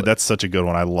 Yeah, Oh, totally. dude, that's such a good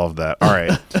one. I love that. All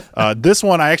right. This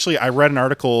one, I read an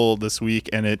article this week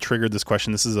and it triggered this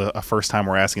question. This is a first time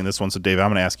we're asking this one. So, Dave, I'm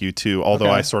going to ask you too, although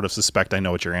Okay. I sort of suspect I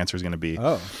know what your answer is going to be.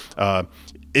 Oh.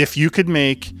 If you could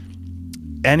make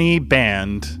any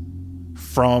band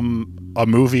from a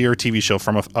movie or TV show,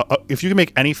 if you could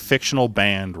make any fictional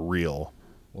band real,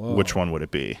 which one would it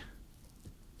be?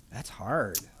 That's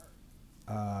hard.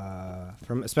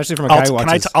 Especially from a guy who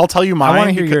watches. I'll tell you mine. I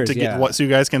wanna hear yours, to get what, so you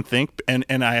guys can think. And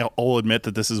I'll admit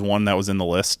that this is one that was in the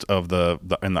list of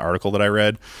in the article that I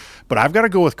read. But I've got to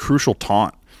go with Crucial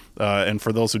Taunt. And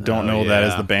for those who don't know, that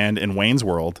is the band in Wayne's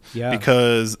World. Yeah.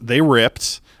 Because they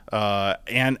ripped.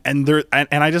 And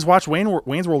I just watched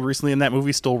Wayne's World recently, and that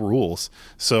movie still rules.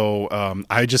 So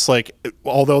I just like,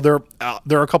 although there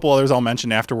are a couple others I'll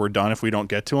mention after we're done if we don't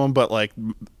get to them, but like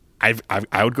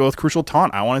I would go with Crucial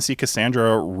Taunt. I want to see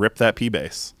Cassandra rip that P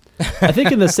bass. I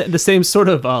think in the same sort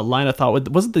of line of thought,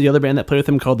 wasn't the other band that played with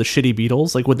him called the Shitty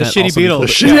Beatles? Like, would The that Shitty also be cool?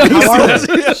 Beatles. The Shitty How are Beatles.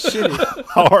 they? Shitty.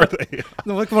 How are they?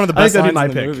 Like one of the I think best that'd be lines my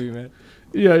in the pick. movie, man.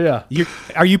 Yeah.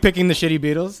 Are you picking the Shitty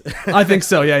Beatles? I think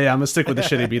so. Yeah. I'm gonna stick with the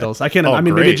Shitty Beatles. I can't. Oh, I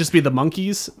mean, maybe great. it'd just be the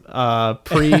Monkees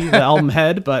pre the album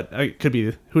Head, but it could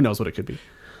be. Who knows what it could be?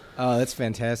 Oh, that's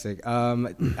fantastic. I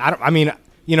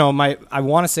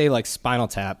want to say like Spinal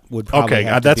Tap would probably Okay,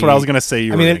 have to that's what be- I was gonna say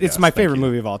you I were mean, gonna it's guess. my Thank favorite you.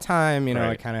 movie of all time. I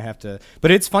Right. kind of have to.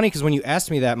 But it's funny because when you asked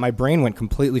me that, my brain went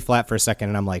completely flat for a second,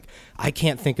 and I'm like, I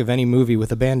can't think of any movie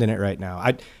with a band in it right now.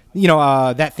 That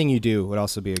Thing You Do would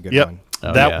also be a good Yep. one.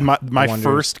 Oh, that yeah. my Wonders.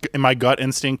 first, my gut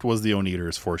instinct was the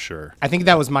Oneaters for sure. I think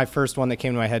that was my first one that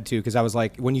came to my head too, because I was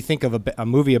like, when you think of a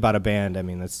movie about a band, I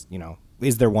mean, that's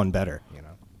is there one better?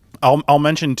 I'll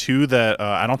mention two that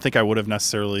I don't think I would have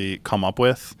necessarily come up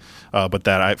with, but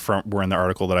that were in the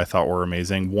article that I thought were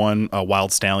amazing. One,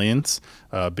 Wild Stallions,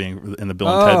 being in the Bill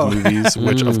and Ted movies,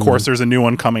 which of course there's a new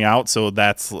one coming out, so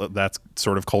that's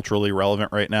sort of culturally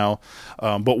relevant right now.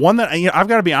 But one that I've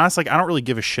got to be honest, like I don't really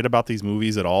give a shit about these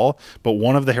movies at all. But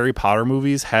one of the Harry Potter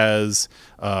movies has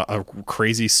a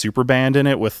crazy super band in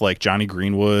it with like Johnny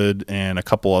Greenwood and a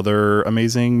couple other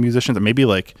amazing musicians, and maybe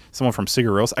like someone from Sigur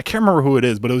Rós. I can't remember who it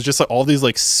is, but it was just like all these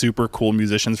like super cool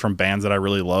musicians from bands that I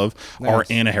really love are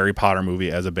in a Harry Potter movie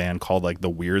as a band called like the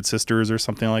Weird Sisters or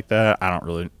something like that. I don't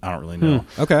really know.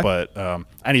 Okay. But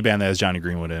any band that has Johnny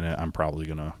Greenwood in it, I'm probably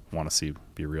gonna want to see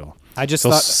be real. I just So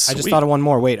thought sweet. of one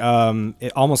more. Wait,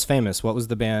 Almost Famous. What was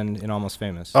the band in Almost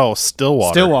Famous? Oh,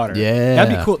 Stillwater. Stillwater. Yeah.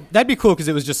 That'd be cool. That'd be cool because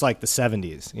it was just like the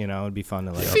 70s. It'd be fun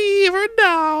to like. Fever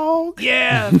Dog.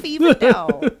 Yeah, Fever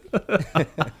Dog.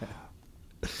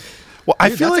 Well, I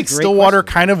Dude, feel that's a like great Stillwater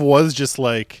question. kind of was just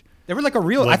like They were like a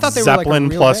real. I thought they Zeppelin were like a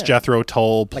real plus band. Jethro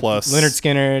Tull Like plus Leonard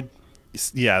Skinner.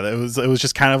 Yeah, it was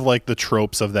just kind of like the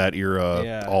tropes of that era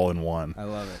Yeah. all in one. I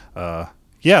love it.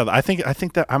 Yeah, I think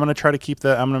that I'm gonna try to keep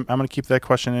that. I'm gonna keep that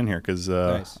question in here because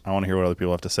Nice. I want to hear what other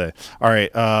people have to say. All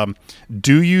right,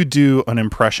 do you do an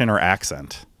impression or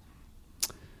accent?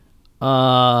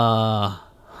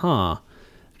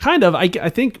 Kind of. I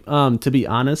think, to be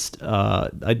honest,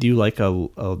 I do like a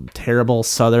terrible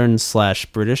Southern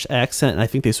 / British accent, and I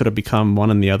think they sort of become one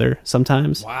and the other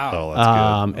sometimes. Wow. Oh,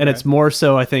 that's good. And it's more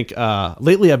so, I think,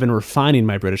 lately I've been refining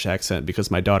my British accent because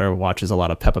my daughter watches a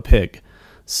lot of Peppa Pig.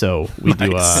 So we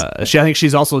do. I think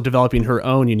she's also developing her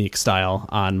own unique style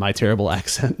on my terrible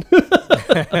accent.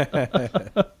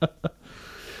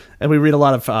 And we read a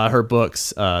lot of her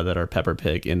books that are Peppa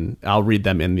Pig, and I'll read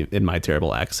them in my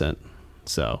terrible accent.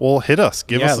 So Well, hit us.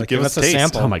 Give us a a taste.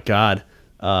 sample. oh my god,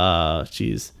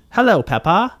 jeez, hello,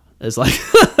 Peppa is like,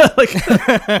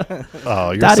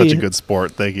 Oh, you're Daddy. such a good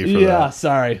sport. Thank you for yeah, that.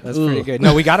 sorry, That's pretty good.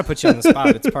 No, we got to put you on the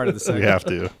spot. It's part of the We segment. have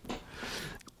to.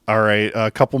 All right,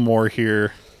 a couple more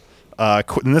here.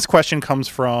 And this question comes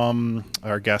from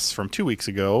our guests from 2 weeks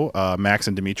ago, Max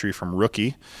and Dimitri from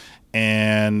Rookie.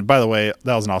 And by the way,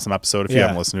 that was an awesome episode. If you Yeah.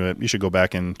 haven't listened to it, you should go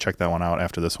back and check that one out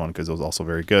after this one because it was also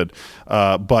very good.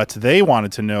 But they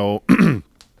wanted to know,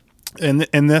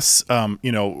 in this, I'm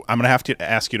going to have to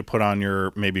ask you to put on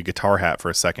your maybe guitar hat for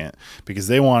a second because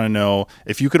they want to know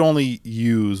if you could only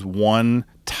use one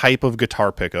type of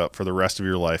guitar pickup for the rest of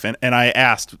your life. And I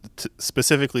asked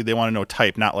specifically, they want to know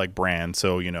type, not like brand.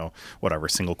 So, whatever,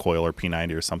 single coil or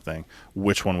P90 or something.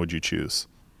 Which one would you choose?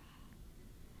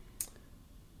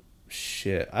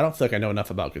 shit. I don't feel like I know enough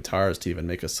about guitars to even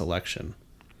make a selection.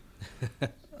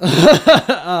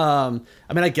 I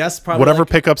mean, I guess probably Whatever like,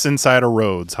 pickups inside of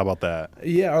Rhodes. How about that?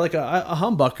 yeah, or like a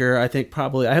humbucker. I think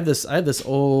probably I have this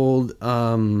old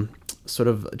sort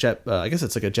of I guess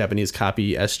it's like a Japanese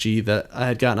copy SG that I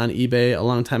had gotten on eBay a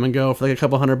long time ago for like a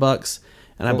couple $100,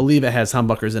 and I believe it has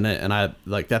humbuckers in it, and I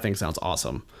like that thing sounds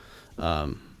awesome.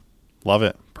 Love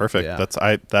it. Perfect. Yeah.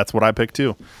 That's what I picked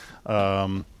too.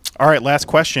 All right, last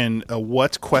question.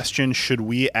 What question should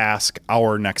we ask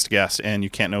our next guest? And you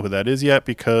can't know who that is yet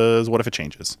because what if it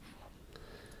changes?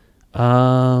 If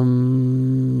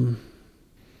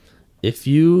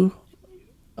you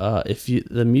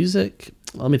the music,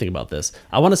 let me think about this.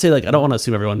 I want to say like I don't want to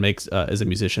assume everyone makes is a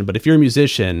musician, but if you're a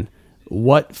musician,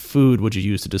 what food would you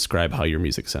use to describe how your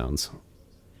music sounds?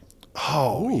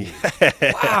 Oh,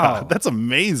 yeah. Wow. That's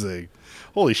amazing.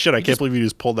 Holy shit, I can't believe you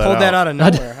just pulled that out of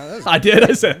nowhere. Huh? I did.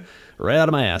 I said right out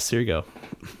of my ass. Here you go.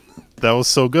 That was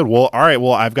so good. Well, all right.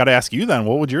 Well, I've got to ask you then,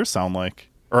 what would yours sound like?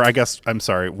 Or I guess, I'm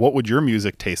sorry, what would your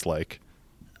music taste like?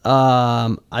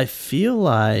 I feel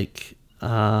like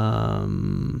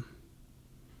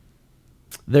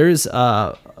there's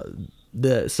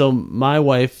so my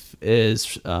wife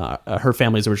is her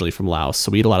family's originally from Laos,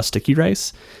 so we eat a lot of sticky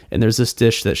rice, and there's this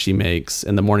dish that she makes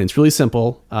in the morning. It's really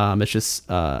simple. It's just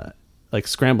like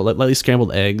lightly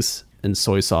scrambled eggs and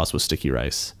soy sauce with sticky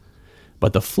rice,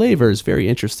 but the flavor is very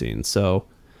interesting. So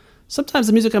sometimes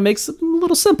the music I make's a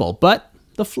little simple, but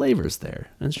the flavor's there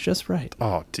and it's just right.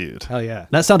 Oh, dude. Hell yeah.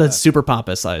 That sounded super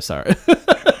pompous. I'm sorry.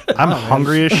 I'm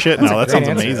hungry as shit now. That Great sounds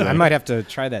answer. amazing. I might have to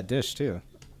try that dish too.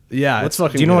 Yeah, it's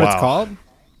fucking. Do you know what Wow. it's called?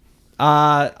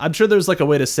 I'm sure there's like a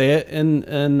way to say it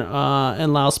in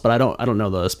Laos, but I don't know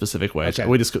the specific way. Okay.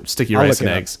 We just go sticky I'll rice look and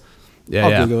it up. eggs. Yeah,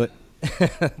 I'll yeah. Google it.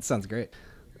 That sounds great.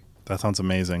 That sounds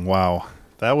amazing. Wow.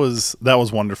 That was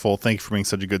wonderful. Thank you for being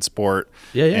such a good sport.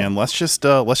 Yeah, yeah. And let's just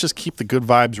keep the good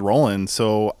vibes rolling.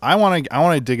 So I want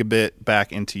to dig a bit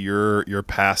back into your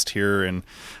past here and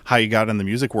how you got in the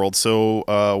music world.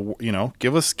 So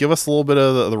give us a little bit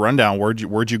of the rundown.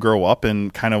 Where'd you grow up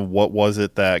and kind of what was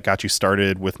it that got you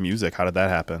started with music? How did that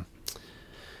happen?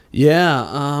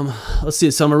 Yeah, let's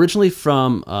see. So I'm originally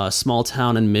from a small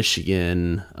town in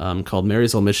Michigan called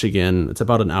Marysville, Michigan. It's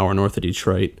about an hour north of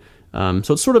Detroit. So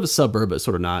it's sort of a suburb, but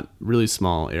sort of not. Really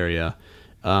small area.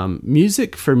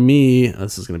 Music for me,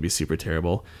 this is going to be super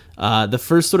terrible. The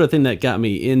first sort of thing that got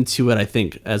me into it, I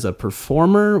think, as a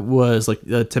performer was like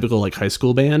a typical like high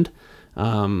school band.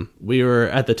 We were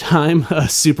at the time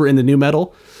super into nu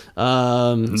metal.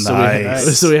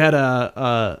 Nice. So we had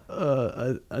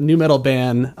a nu metal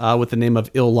band with the name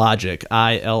of Illogic,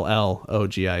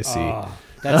 ILLOGIC. Oh,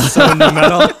 that's so new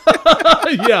metal.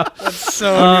 Yeah.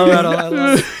 So new metal. I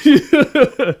love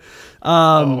it.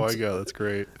 Oh my god, that's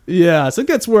great. Yeah, so I think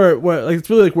that's where like it's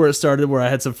really like where it started. Where I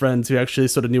had some friends who actually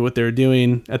sort of knew what they were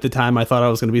doing at the time. I thought I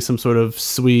was going to be some sort of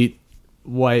sweet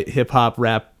white hip hop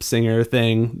rap singer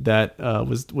thing that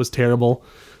was terrible.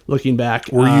 Looking back,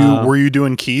 Were you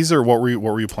doing keys or what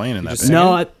were you playing in that band?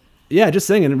 No, just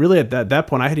singing. And really, at that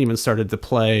point, I hadn't even started to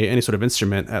play any sort of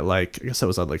instrument at like I guess I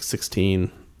was at like 15,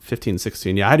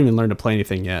 16. Yeah, I hadn't even learned to play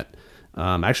anything yet.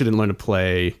 I actually didn't learn to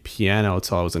play piano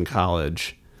until I was in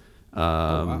college.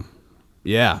 Wow.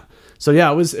 Yeah. So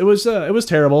yeah, it was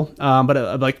terrible.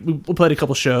 But like we played a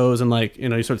couple shows and like,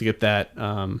 you start to get that,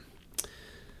 I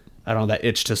don't know, that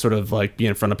itch to sort of like be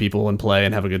in front of people and play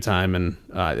and have a good time. And,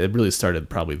 it really started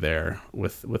probably there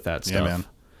with that stuff. Yeah, man.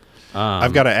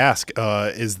 I've got to ask,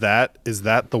 is that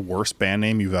the worst band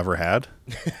name you've ever had?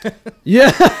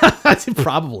 Yeah,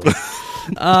 probably.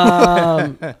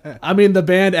 I mean, the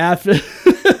band after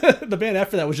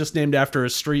that was just named after a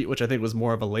street, which I think was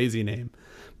more of a lazy name.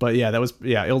 But yeah,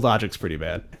 Illogic's pretty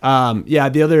bad.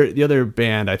 The other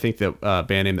band, I think that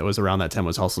band name that was around that time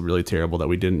was also really terrible that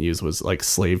we didn't use was like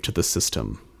Slave to the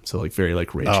System. So like very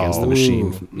like Rage Against the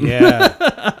Machine.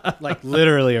 Yeah. Like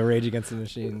literally a Rage Against the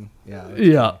Machine. Yeah.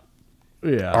 Yeah.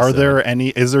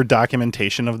 Yeah. Is there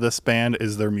documentation of this band?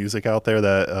 Is there music out there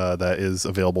that is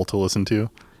available to listen to?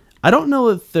 I don't know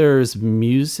if there's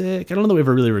music. I don't know that we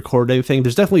ever really recorded anything.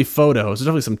 There's definitely photos. There's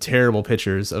definitely some terrible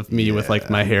pictures of me with like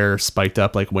my hair spiked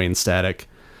up like Wayne Static.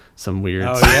 Some weird.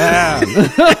 Oh yeah.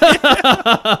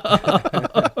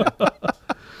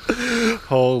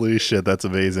 Holy shit, that's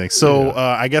amazing. So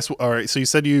I guess all right. So you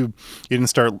said you didn't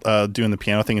start doing the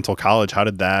piano thing until college. How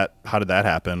did that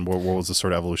happen? What was the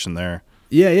sort of evolution there?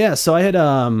 Yeah. So I had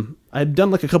I'd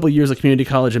done like a couple of years of community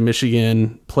college in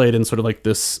Michigan, played in sort of like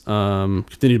this,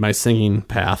 continued my singing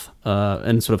path,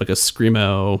 and sort of like a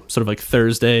screamo, sort of like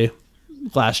Thursday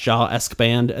Glassjaw-esque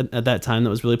band at that time that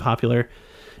was really popular.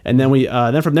 And then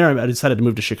then from there I decided to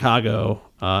move to Chicago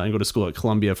and go to school at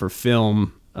Columbia for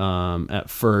film at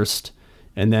first,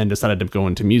 and then decided to go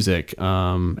into music.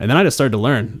 And then I just started to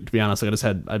learn. To be honest,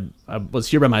 I was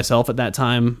here by myself at that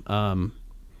time.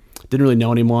 Didn't really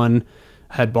know anyone.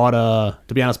 Had bought a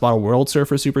World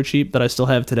Surfer super cheap that I still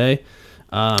have today.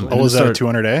 Was that a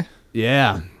 200A?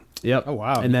 Yeah. Yep. Oh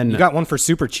wow. And then you got one for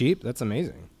super cheap? That's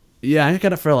amazing. Yeah, I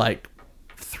got it for like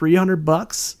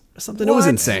 $300 or something. What? It was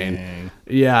insane. Dang.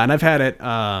 Yeah, and I've had it.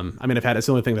 It's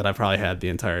the only thing that I've probably had the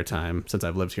entire time since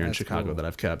I've lived here in Chicago. Cool. That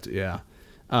I've kept. Yeah.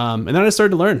 And then I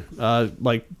started to learn.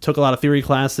 Took a lot of theory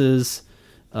classes.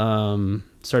 Started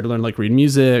to learn read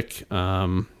music.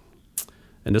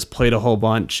 And just played a whole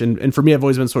bunch. And for me, I've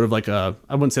always been sort of I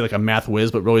wouldn't say like a math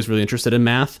whiz, but always really interested in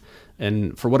math.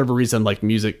 And for whatever reason,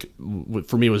 music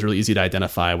for me was really easy to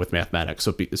identify with mathematics.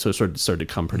 So it started to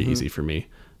come pretty easy for me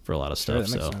for a lot of stuff.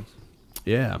 Sure, that makes sense.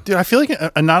 Yeah, dude, I feel like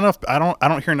not enough. I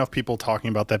don't hear enough people talking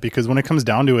about that, because when it comes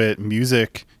down to it,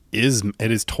 music is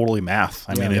totally math.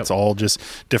 I mean, it's all just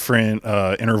different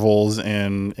intervals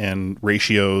and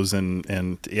ratios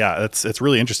and yeah, it's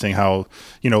really interesting how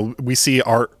we see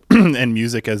art and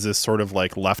music as this sort of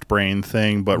left brain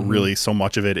thing, but really so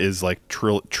much of it is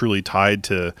truly tied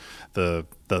to the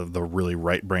really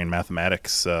right brain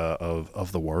mathematics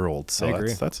of the world. So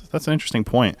that's an interesting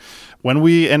point. When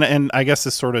we and I guess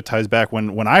this sort of ties back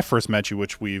when I first met you,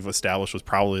 which we've established was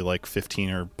probably 15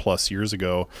 or plus years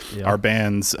ago. Yeah. Our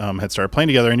bands had started playing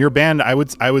together, and your band I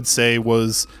would say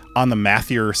was on the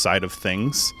mathier side of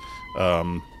things.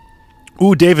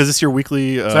 Ooh, Dave, is this your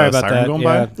weekly Sorry about siren that. going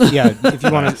by? Yeah, if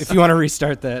you want to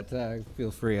restart that,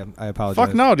 feel free. I apologize.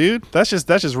 Fuck no, dude. That's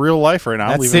just real life right now.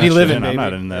 That's city living, baby. I'm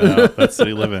not in that. No, that's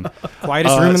city living.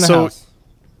 Quietest room in the house.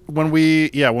 When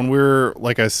we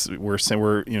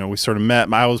sort of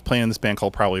met. I was playing in this band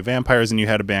called Probably Vampires, and you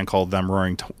had a band called Them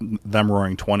Roaring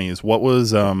 20s. What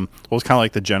was kind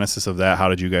of the genesis of that? How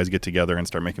did you guys get together and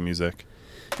start making music?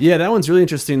 Yeah, that one's really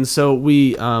interesting. So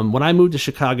we, when I moved to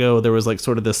Chicago, there was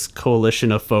sort of this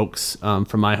coalition of folks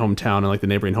from my hometown and the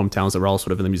neighboring hometowns that were all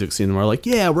sort of in the music scene. And we're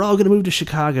yeah, we're all going to move to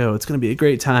Chicago. It's going to be a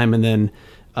great time. And then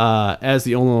as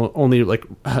the only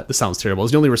this sounds terrible,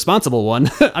 as the only responsible one,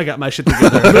 I got my shit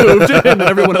together and moved, and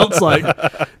everyone else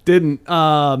didn't.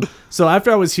 So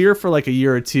after I was here for a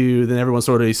year or two, then everyone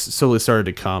slowly started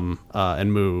to come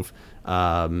and move.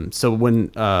 So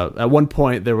when at one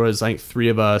point there was three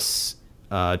of us.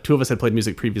 Two of us had played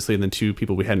music previously, and then two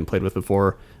people we hadn't played with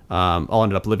before all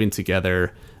ended up living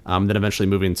together, then eventually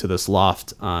moving to this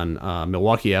loft on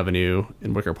Milwaukee Avenue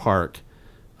in Wicker Park.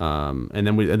 And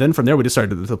then from there we just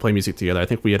started to play music together. I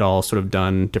think we had all sort of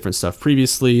done different stuff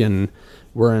previously and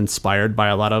were inspired by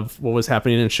a lot of what was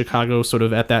happening in Chicago sort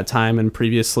of at that time and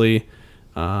previously.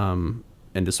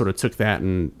 And just sort of took that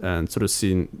and sort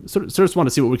of wanted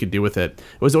to see what we could do with it.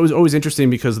 It was always interesting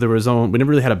because we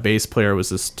never really had a bass player. It was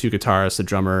just two guitarists, a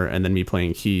drummer, and then me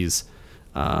playing keys.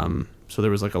 So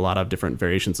there was a lot of different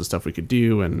variations of stuff we could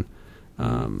do, and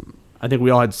I think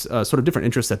we all had sort of different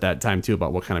interests at that time too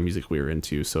about what kind of music we were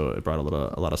into. So it brought a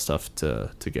lot of stuff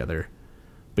together.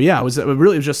 But yeah, it was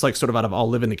just sort of out of all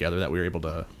living together that we were able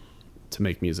to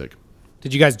make music.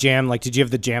 Did you guys jam? Did you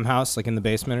have the jam house in the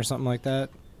basement or something like that?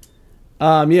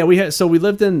 Yeah, we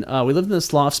lived in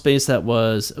this loft space that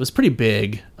was pretty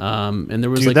big, and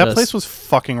there was that place was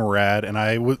fucking rad.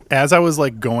 And as I was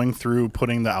going through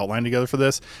putting the outline together for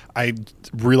this, I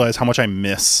realized how much I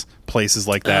miss places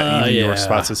like that in New York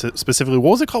spots specifically.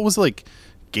 What was it called? Was it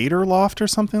Gator Loft or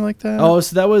something like that? Oh,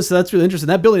 so that's really interesting.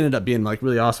 That building ended up being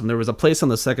really awesome. There was a place on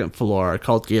the second floor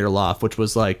called Gator Loft, which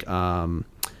was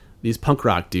these punk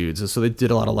rock dudes. So they did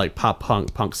a lot of pop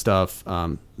punk stuff.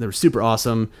 They were super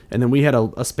awesome. And then we had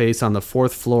a space on the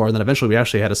fourth floor. And then eventually we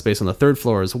actually had a space on the third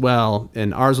floor as well.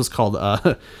 And ours was called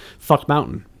Fuck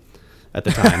Mountain at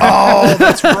the time. Oh,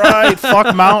 that's right.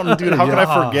 Fuck Mountain, dude. How could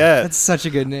I forget? That's such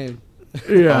a good name.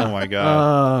 Yeah. Oh my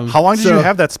god. How long did you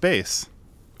have that space?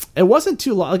 It wasn't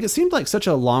too long. Like, it seemed like such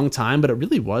a long time, but it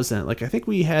really wasn't. Like, I think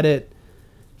we had it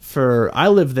I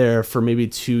lived there for maybe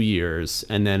 2 years,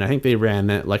 and then I think they ran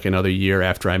it like another year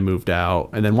after I moved out.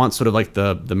 And then once sort of like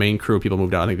the main crew people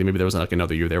moved out, I think maybe there was like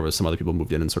another year there where some other people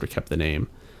moved in and sort of kept the name.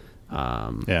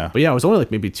 Yeah. But yeah, it was only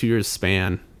like maybe 2 years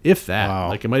span, if that. Wow.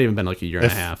 Like, it might have even been like a year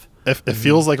and a half. It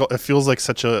feels like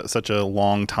such a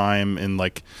long time in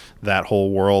like that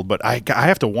whole world, but I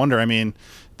have to wonder. I mean,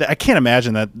 I can't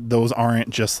imagine that those aren't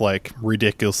just like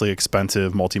ridiculously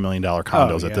expensive multi-million-dollar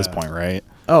condos at this point, right?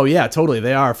 Oh yeah, totally.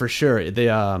 They are for sure. They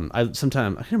I can't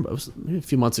remember, it was maybe a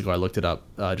few months ago I looked it up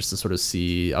just to sort of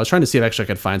see. I was trying to see if actually I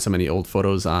could find so many old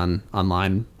photos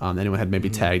online. Anyone had maybe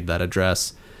tagged that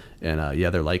address. And yeah,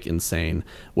 they're like insane.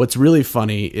 What's really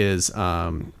funny is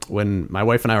when my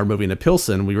wife and I were moving to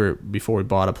Pilsen, before we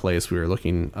bought a place, we were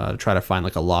looking to try to find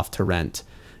like a loft to rent.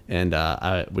 And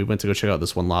we went to go check out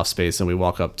this one loft space, and we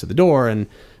walk up to the door, and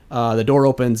the door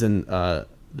opens, and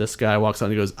this guy walks out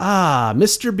and he goes,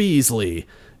 Mr. Beasley.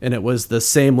 And it was the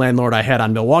same landlord I had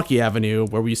on Milwaukee Avenue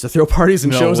where we used to throw parties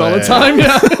and shows all the time.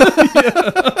 Yeah.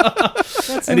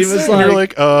 That's and he was insane.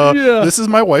 like, you're like, this is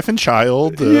my wife and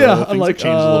child. yeah, things I'm like, have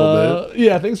changed a little bit.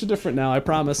 Yeah, things are different now, I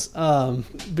promise. But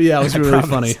yeah, it was really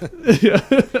funny.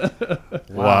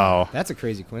 Wow. That's a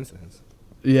crazy coincidence.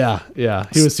 Yeah.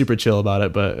 He was super chill about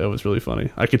it, but it was really funny.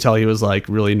 I could tell he was like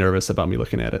really nervous about me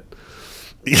looking at it.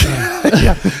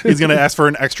 Yeah, he's gonna ask for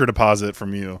an extra deposit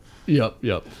from you.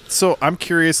 Yep. So I'm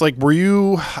curious, like, were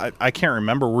you? I can't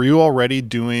remember. Were you already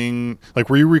doing, like,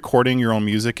 were you recording your own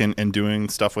music and doing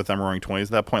stuff with them Roaring Twenties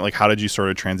at that point? Like, how did you sort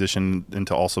of transition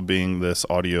into also being this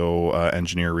audio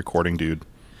engineer recording dude?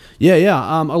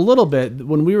 Yeah. A little bit.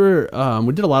 When we were,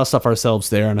 we did a lot of stuff ourselves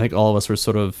there, and I think all of us were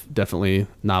sort of definitely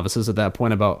novices at that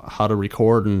point about how to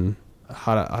record and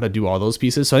how to do all those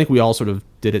pieces. So I think we all sort of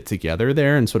did it together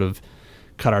there and sort of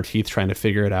cut our teeth trying to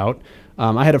figure it out.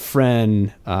 I had a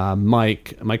friend,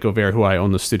 Mike Gover, who I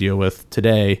own the studio with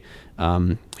today.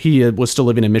 He was still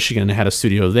living in Michigan and had a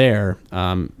studio there.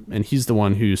 And he's the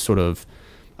one who sort of,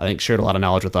 I think, shared a lot of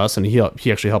knowledge with us. And he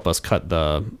actually helped us cut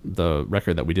the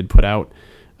record that we did put out.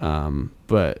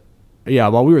 But yeah,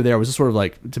 while we were there, it was just sort of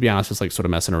like, to be honest, just like sort of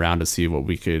messing around to see what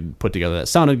we could put together that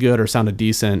sounded good or sounded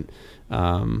decent.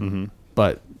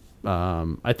 But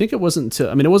I think it wasn't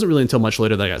really until much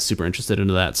later that I got super interested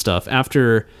into that stuff.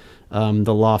 After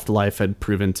the loft life had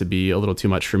proven to be a little too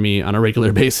much for me on a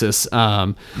regular basis,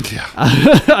 I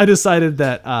decided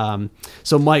that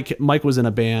so Mike was in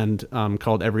a band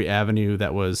called Every Avenue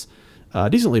that was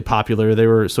decently popular. They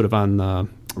were sort of on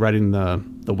riding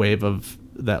the wave of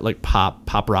that, like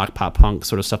pop rock, pop punk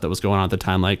sort of stuff that was going on at the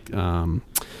time, like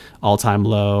All Time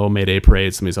Low, Mayday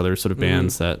Parade, some of these other sort of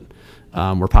bands that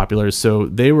were popular. So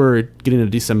they were getting a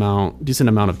decent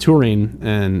amount of touring,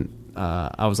 and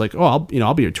I was like, I'll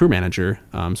be your tour manager.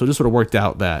 So it just sort of worked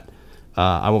out that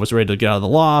I was ready to get out of the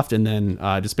loft, and then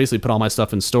just basically put all my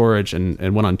stuff in storage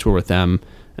and went on tour with them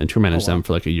and tour managed them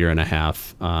for like a year and a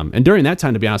half. And during that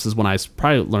time, to be honest, is when I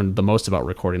probably learned the most about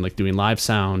recording, like doing live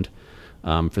sound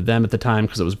for them at the time,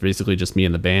 because it was basically just me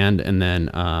and the band. And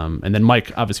then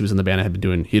Mike obviously was in the band.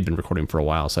 He had been recording for a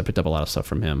while, so I picked up a lot of stuff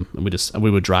from him. And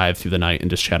we would drive through the night and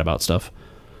just chat about stuff.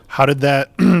 How did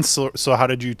that? So how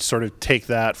did you sort of take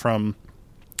that from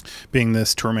being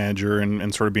this tour manager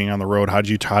and sort of being on the road? How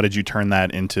did you turn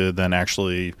that into then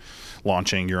actually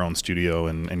launching your own studio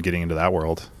and getting into that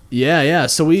world? Yeah.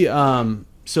 So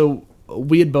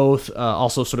we had both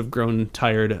also sort of grown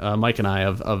tired, Mike and I,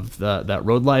 of that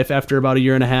road life after about a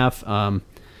year and a half.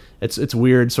 It's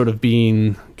weird sort of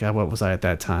being, God, what was I at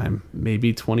that time?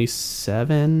 Maybe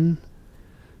 27,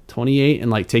 28, and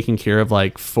like taking care of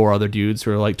like 4 other dudes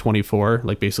who are like 24,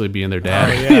 like basically being their dad.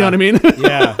 Oh, yeah. You know what I mean?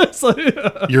 Yeah. It's like,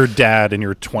 Your dad and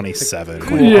you're 27.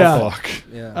 Cool. Yeah. Fuck.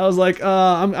 Yeah. I was like,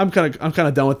 I'm kind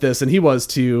of done with this, and he was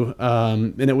too.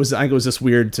 And I think it was just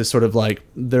weird to sort of like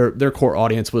their core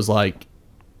audience was like,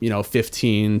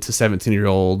 15 to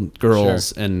 17-year-old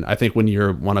girls. Sure. And I think when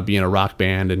you want to be in a rock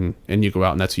band and you go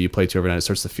out and that's who you play to every night, it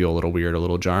starts to feel a little weird, a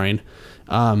little jarring.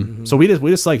 So we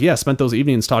just spent those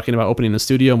evenings talking about opening the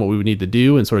studio and what we would need to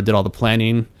do, and sort of did all the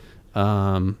planning.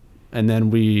 And then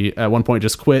we at one point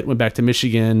just quit, went back to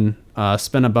Michigan,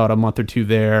 spent about a month or two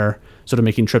there, sort of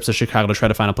making trips to Chicago to try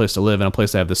to find a place to live and a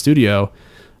place to have the studio.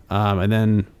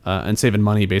 And saving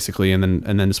money basically. And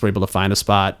then just were able to find a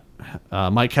spot.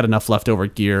 Mike had enough leftover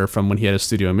gear from when he had a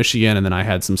studio in Michigan, and then I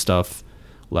had some stuff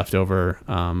left over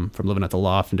from living at the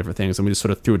loft and different things, and we just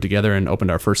sort of threw it together and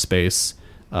opened our first space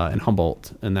in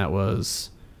Humboldt, and that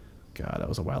was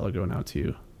a while ago now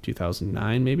too,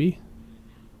 2009 maybe.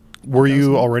 Were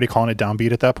you already calling it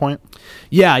Downbeat at that point?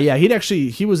 Yeah.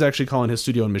 He was actually calling his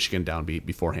studio in Michigan Downbeat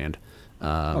beforehand.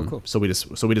 Cool. So we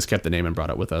just kept the name and brought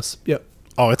it with us. Yep.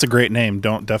 Oh, it's a great name.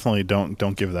 Don't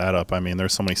give that up. I mean,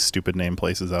 there's so many stupid name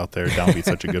places out there. Downbeat's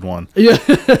such a good one. Yeah.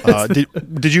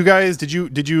 Did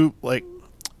you like?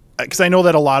 Because I know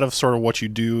that a lot of sort of what you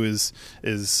do is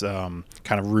kind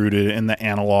of rooted in the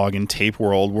analog and tape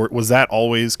world. Was that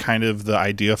always kind of the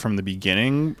idea from the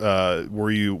beginning?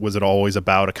 Was it always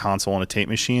about a console and a tape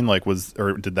machine?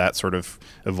 Or did that sort of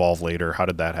evolve later? How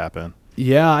did that happen?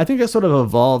 Yeah, I think it sort of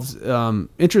evolved.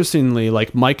 Interestingly,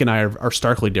 like Mike and I are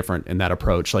starkly different in that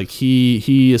approach. Like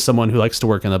he is someone who likes to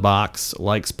work in the box,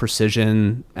 likes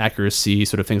precision, accuracy,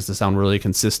 sort of things to sound really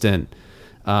consistent.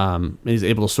 And he's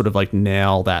able to sort of like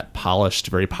nail that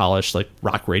very polished like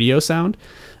rock radio sound.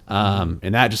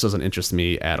 And that just doesn't interest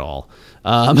me at all.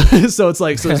 So it's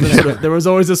been there was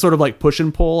always this sort of like push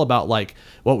and pull about like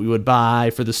what we would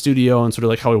buy for the studio and sort of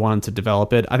like how we wanted to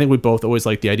develop it. I think we both always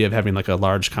liked the idea of having like a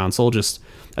large console. Just,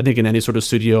 I think in any sort of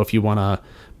studio, if you want to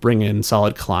bring in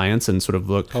solid clients and sort of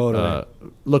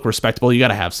look respectable, you got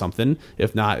to have something.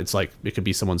 If not, it's like it could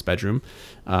be someone's bedroom.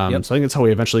 So I think that's how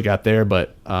we eventually got there.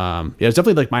 But it's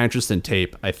definitely like my interest in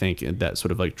tape, I think, that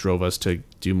sort of like drove us to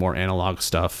do more analog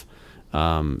stuff.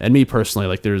 And me personally,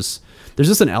 like there's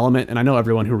just an element, and I know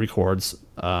everyone who records,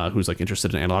 who's like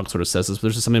interested in analog sort of says this, but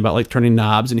there's just something about like turning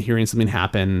knobs and hearing something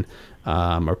happen,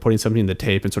 or putting something in the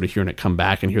tape and sort of hearing it come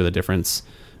back and hear the difference.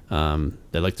 That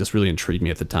like just really intrigued me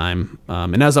at the time.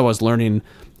 And as I was learning,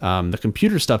 the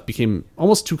computer stuff became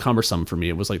almost too cumbersome for me.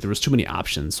 It was like there was too many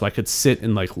options, so I could sit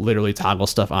and like literally toggle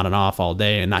stuff on and off all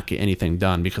day and not get anything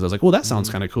done because I was like, well, that sounds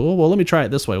kind of cool. Well, let me try it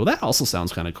this way. Well, that also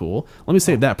sounds kind of cool. Let me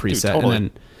save that preset. Dude, totally.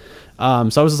 And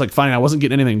then so I was just like finding I wasn't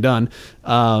getting anything done.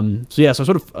 So I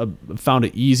sort of found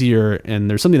it easier. And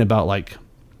there's something about like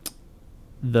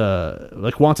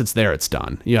once it's there, it's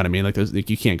done. You know what I mean? Like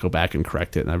you can't go back and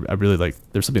correct it. And I really like,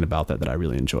 there's something about that I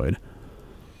really enjoyed.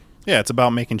 Yeah, it's about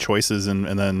making choices and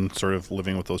then sort of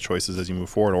living with those choices as you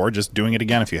move forward, or just doing it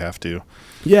again if you have to.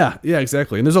 Yeah,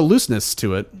 exactly. And there's a looseness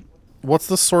to it. What's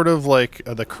the sort of like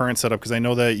the current setup? Because I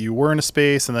know that you were in a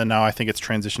space, and then now I think it's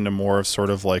transitioned to more of sort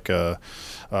of like a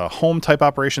home type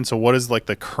operation. So what is like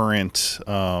the current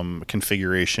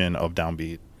configuration of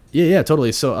Downbeat? Yeah,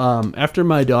 totally. So after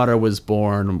my daughter was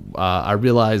born, I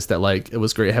realized that like it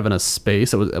was great having a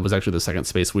space. It was actually the second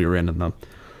space we were in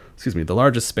the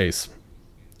largest space.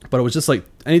 But it was just like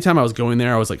anytime I was going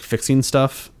there, I was like fixing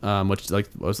stuff, which like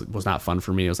was not fun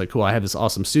for me. It was like, cool, I have this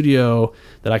awesome studio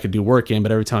that I could do work in,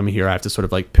 but every time I'm here, I have to sort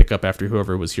of like pick up after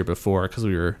whoever was here before, because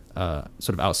we were sort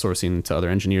of outsourcing to other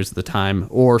engineers at the time,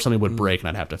 or something would break and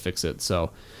I'd have to fix it. So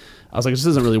I was like, this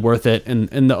isn't really worth it.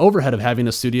 And the overhead of having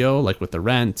a studio, like with the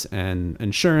rent and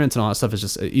insurance and all that stuff,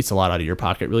 it eats a lot out of your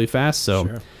pocket really fast. So.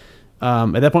 Sure.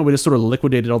 At that point, we just sort of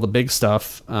liquidated all the big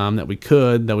stuff that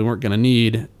we weren't going to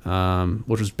need,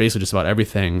 which was basically just about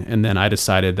everything. And then I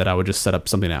decided that I would just set up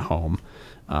something at home.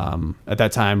 At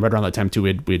that time, right around that time too, we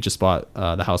had just bought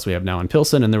the house we have now in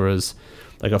Pilsen, and there was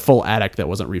like a full attic that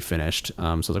wasn't refinished. So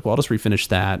I was like, well, I'll just refinish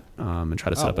that and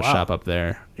try to set up a shop up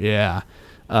there. Yeah.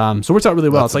 So it works out really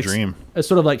well. That's it's like dream. It's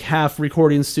sort of like half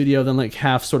recording studio, then like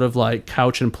half sort of like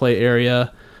couch and play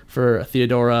area for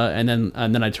Theodora, and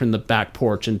then I turned the back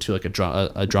porch into like a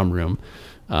drum room.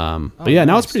 But yeah,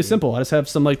 now it's pretty simple. I just have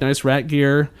some like nice rat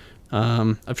gear.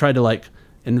 I've tried to like,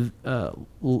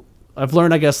 I've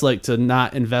learned, I guess, like to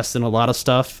not invest in a lot of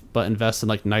stuff, but invest in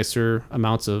like nicer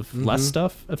amounts of less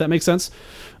stuff, if that makes sense.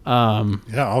 Yeah.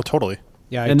 Oh, totally.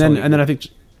 Yeah. And then I think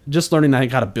just learning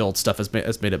how to build stuff has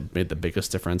made the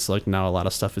biggest difference. Like now a lot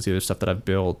of stuff is either stuff that I've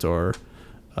built or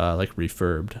like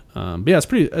refurbed. But yeah,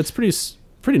 it's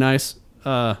pretty nice.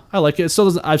 I like it. It still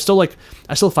doesn't. I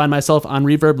still find myself on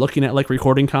Reverb looking at like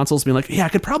recording consoles, being like, yeah, I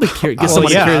could probably get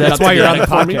someone to carry that. That's why you're on the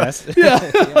podcast.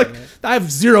 Yeah, like, I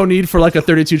have zero need for like a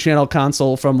 32 channel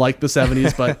console from like the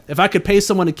 70s, but if I could pay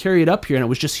someone to carry it up here and it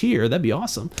was just here, that'd be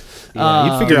awesome.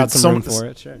 Yeah, you'd figure out some room for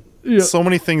it. Sure. Yeah. So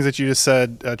many things that you just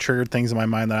said triggered things in my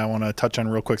mind that I want to touch on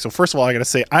real quick. So first of all, I got to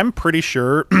say, I'm pretty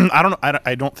sure,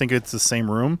 I don't think it's the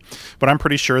same room, but I'm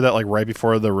pretty sure that like right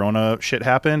before the Rona shit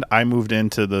happened, I moved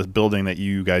into the building that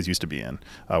you guys used to be in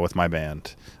with my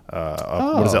band.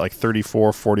 What is that, like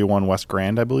 3441 West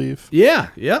Grand, I believe? Yeah.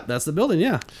 Yep. That's the building.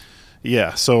 Yeah.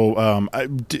 Yeah, so I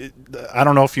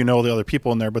don't know if you know the other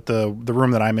people in there, but the room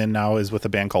that I'm in now is with a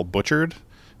band called Butchered.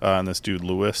 And this dude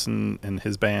Lewis and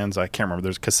his bands, I can't remember.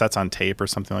 There's Cassettes on Tape or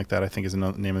something like that, I think is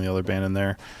the name of the other band in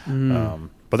there.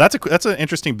 But that's an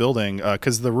interesting building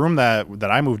because the room that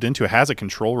I moved into has a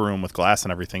control room with glass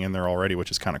and everything in there already,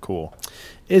 which is kind of cool.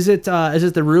 Is it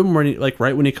the room where like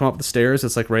right when you come up the stairs?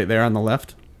 It's like right there on the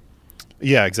left.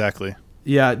 Yeah, exactly.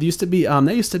 Yeah, it used to be.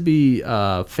 That used to be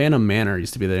Phantom Manor.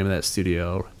 Used to be the name of that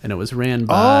studio, and it was ran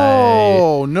by.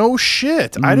 Oh no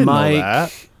shit! I didn't know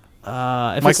that.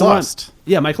 If Mike it's the one- Lust.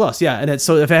 Yeah, Mike Lust. Yeah, and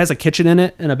so if it has a kitchen in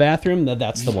it and a bathroom,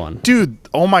 that's the one. Dude,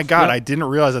 oh my god! Yep. I didn't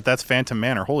realize that's Phantom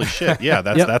Manor. Holy shit! Yeah,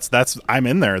 that's Yep. that's I'm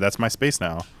in there. That's my space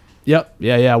now. Yep.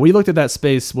 Yeah. We looked at that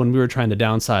space when we were trying to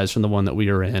downsize from the one that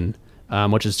we were in,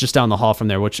 which is just down the hall from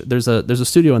there. Which there's a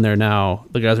studio in there now.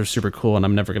 The guys are super cool, and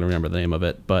I'm never gonna remember the name of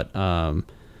it, but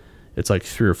it's like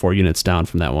 3 or 4 units down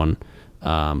from that one.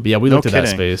 But yeah, we looked at that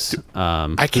space.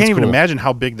 I can't even imagine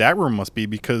how big that room must be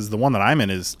because the one that I'm in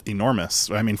is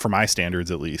enormous. I mean, for my standards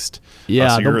at least.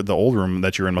 Yeah. So the old room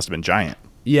that you're in must have been giant.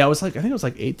 Yeah, I think it was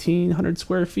like 1,800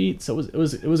 square feet. So it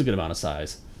was a good amount of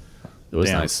size. It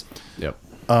was nice. Yep.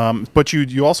 But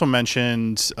you also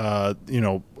mentioned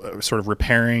sort of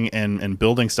repairing and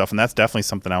building stuff, and that's definitely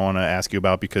something I want to ask you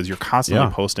about because you're constantly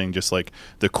posting just like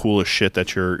the coolest shit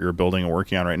that you're building and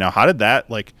working on right now. How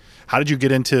did you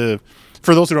get into?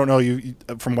 For those who don't know, you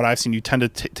from what I've seen, you tend to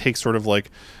take sort of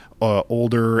like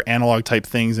older analog type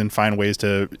things and find ways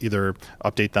to either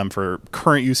update them for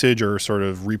current usage or sort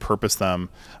of repurpose them.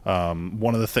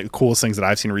 One of the coolest things that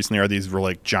I've seen recently are these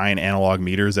like giant analog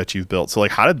meters that you've built. So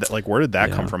like where did that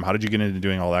come from? How did you get into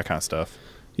doing all that kind of stuff?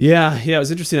 Yeah, it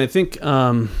was interesting. I think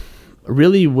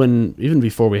really even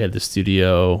before we had the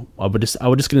studio, I would just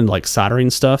get into like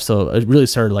soldering stuff. So it really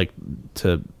started like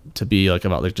to be like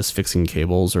about like just fixing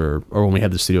cables or when we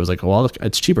had the studio, it was like, well,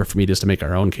 it's cheaper for me just to make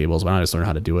our own cables. Why not just learn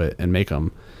how to do it and make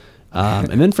them?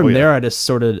 And then from there, I just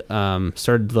started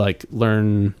to like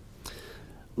learn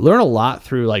a lot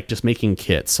through like just making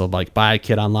kits. So like buy a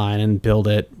kit online and build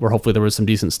it, where hopefully there was some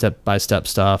decent step-by-step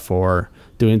stuff or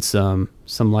doing some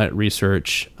light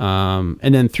research. And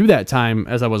then through that time,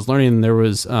 as I was learning,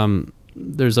 there's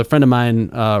a friend of mine,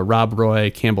 Rob Roy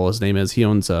Campbell, his name is. He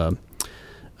owns a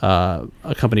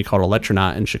company called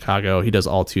Electronaut in Chicago. He does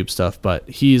all tube stuff, but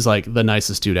he's like the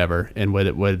nicest dude ever, and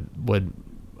would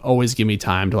always give me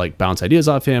time to like bounce ideas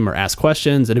off him or ask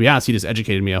questions. And to be honest, he just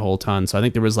educated me a whole ton. So I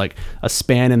think there was like a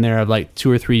span in there of like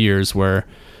 2 or 3 years where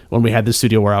when we had the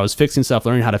studio where I was fixing stuff,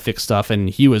 learning how to fix stuff, and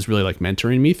he was really like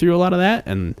mentoring me through a lot of that.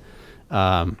 And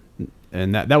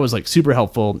that was like super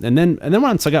helpful. And then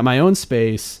once I got my own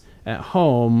space at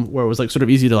home where it was like sort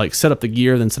of easy to like set up the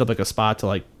gear, then set up like a spot to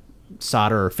like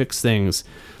solder or fix things.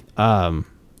 I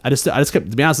just kept,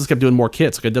 to be honest, kept doing more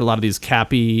kits. Like I did a lot of these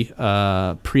Cappy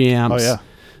preamps. Oh yeah.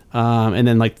 And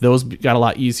then like those got a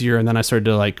lot easier. And then I started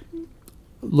to like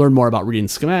learn more about reading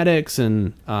schematics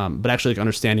and but actually like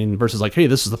understanding versus like, hey,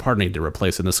 this is the part I need to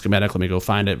replace in the schematic. Let me go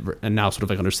find it. And now sort of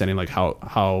like understanding like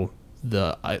how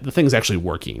the thing's actually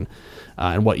working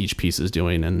and what each piece is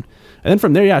doing. And then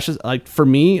from there, it's just like for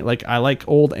me, like I like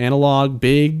old analog,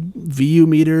 big VU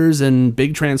meters and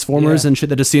big transformers and shit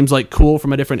that just seems like cool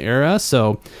from a different era.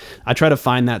 So I try to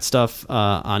find that stuff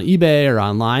on eBay or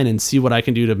online and see what I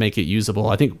can do to make it usable.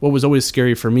 I think what was always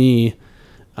scary for me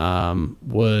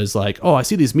was like, oh, I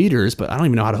see these meters, but I don't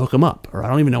even know how to hook them up, or I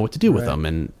don't even know what to do with them.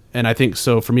 And I think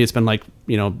so for me, it's been like,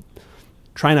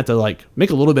 try not to like make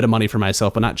a little bit of money for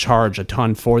myself, but not charge a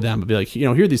ton for them. But be like,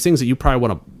 here are these things that you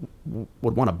probably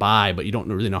would want to buy, but you don't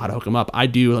really know how to hook them up. I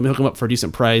do. Let me hook them up for a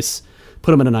decent price,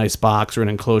 put them in a nice box or an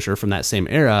enclosure from that same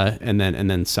era, and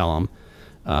then sell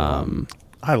them.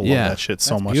 I love that shit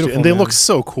so much, beautiful, and they man. look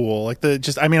so cool. Like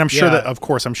I'm sure that, of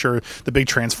course, I'm sure the big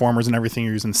transformers and everything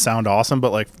you're using sound awesome,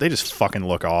 but like they just fucking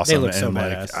look awesome. They look so and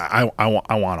badass. like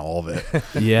I want all of it.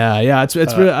 Yeah. It's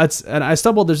really, and I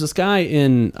stumbled. There's this guy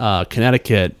in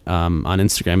Connecticut on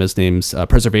Instagram. His name's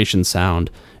Preservation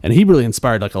Sound, and he really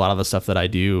inspired like a lot of the stuff that I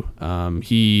do.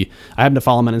 I happened to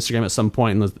follow him on Instagram at some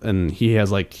point, and he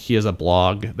has a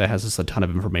blog that has just a ton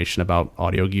of information about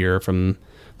audio gear from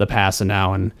the past and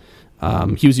now. And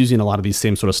he was using a lot of these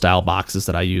same sort of style boxes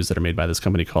that I use that are made by this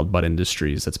company called Butt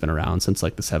Industries that's been around since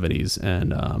like the 70s.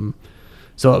 And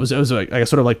so it was like I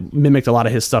sort of like mimicked a lot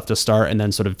of his stuff to start, and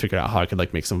then sort of figured out how I could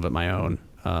like make some of it my own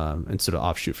and sort of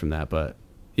offshoot from that. But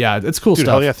yeah, it's cool Dude,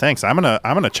 stuff. hell yeah, thanks. I'm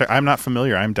gonna check. I'm not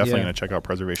familiar. I'm definitely gonna check out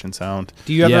Preservation Sound.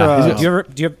 Do you ever?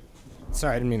 Yeah.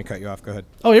 Sorry, I didn't mean to cut you off. Go ahead.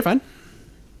 Oh, you're fine.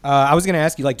 I was gonna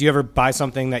ask you, like, do you ever buy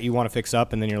something that you want to fix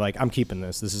up, and then you're like, I'm keeping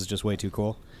this. This is just way too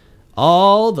cool.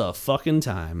 All the fucking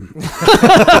time.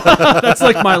 That's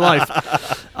like my life.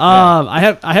 I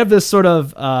have this sort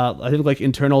of I think like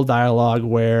internal dialogue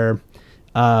where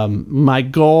my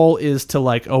goal is to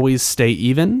like always stay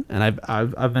even, and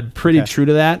I've been pretty true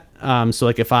to that. So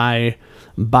like if I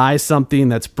buy something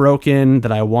that's broken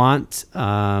that I want,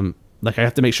 like I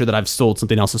have to make sure that I've sold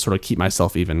something else to sort of keep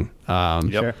myself even.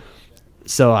 Yep.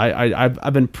 So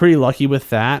I've been pretty lucky with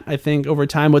that. I think over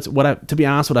time, to be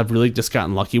honest, what I've really just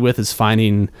gotten lucky with is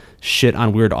finding shit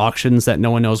on weird auctions that no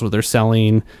one knows what they're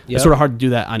selling. Yep. It's sort of hard to do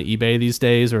that on eBay these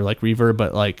days or like Reverb,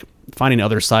 but like finding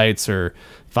other sites or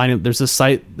there's a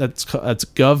site that's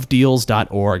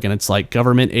govdeals.org, and it's like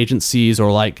government agencies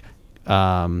or like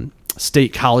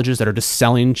state colleges that are just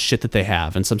selling shit that they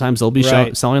have, and sometimes they'll be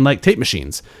selling like tape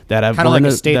machines that have kind of like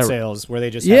estate sales where they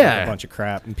just have like a bunch of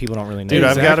crap and people don't really know. Dude,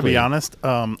 I've got to be honest.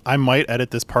 I might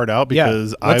edit this part out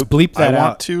because let's bleep that I out.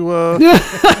 want to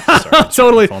sorry,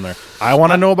 totally. I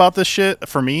want to know about this shit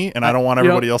for me, and I don't want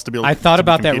everybody else to be. I thought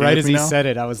about that right as he said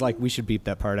it. I was like, we should beep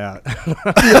that part out.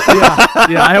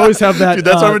 yeah. I always have that. Dude,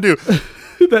 that's what I'm gonna do.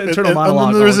 That internal monologue.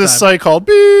 And then there's this site called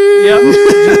Beep. Yep.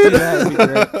 Just do that. It'd be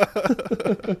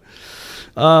great.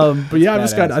 But yeah, I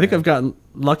think I've gotten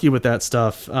lucky with that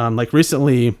stuff. Like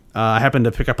recently, I happened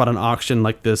to pick up on an auction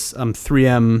like this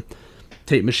 3M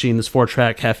tape machine, this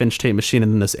 4-track half-inch tape machine,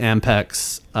 and then this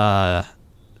Ampex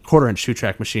 1/4-inch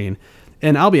 2-track machine.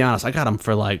 And I'll be honest, I got them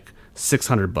for like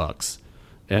 $600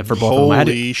 for both of them.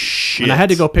 Holy shit! And I had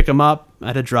to go pick them up. I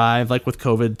had to drive like with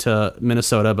COVID to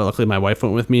Minnesota, but luckily my wife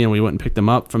went with me, and we went and picked them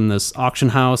up from this auction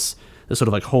house, this sort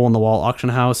of like hole in the wall auction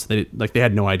house. They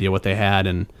had no idea what they had,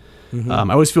 and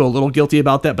I always feel a little guilty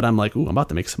about that, but I'm like, ooh, I'm about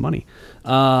to make some money.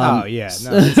 Oh yeah.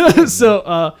 No,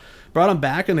 so brought them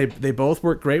back, and they both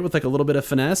work great with like a little bit of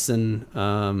finesse, and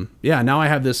now I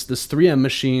have this 3M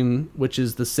machine, which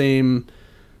is the same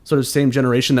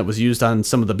generation that was used on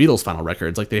some of the Beatles' final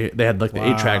records. Like they had like the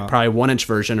 8-track, probably 1-inch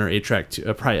version, or 8-track,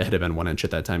 probably it had been 1-inch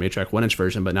at that time, 8-track 1-inch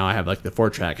version, but now I have like the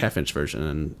 4-track half-inch version,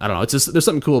 and I don't know, it's just there's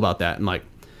something cool about that, and like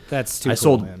that's too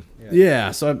cool, man.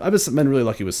 Yeah, so I've just been really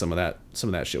lucky with some of that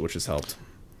shit, which has helped.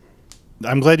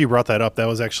 I'm glad you brought that up. That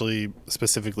was actually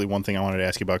specifically one thing I wanted to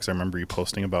ask you about, because I remember you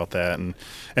posting about that, and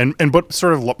but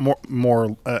sort of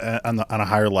more on a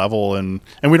higher level, and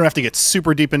we don't have to get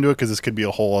super deep into it because this could be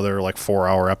a whole other like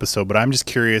 4-hour episode. But I'm just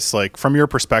curious, like from your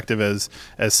perspective as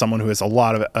someone who has a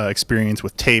lot of experience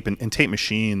with tape and tape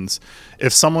machines,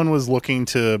 if someone was looking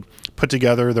to put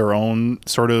together their own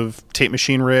sort of tape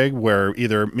machine rig, where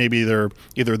either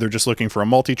they're just looking for a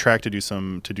multi-track to do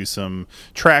some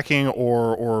tracking,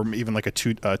 or even like a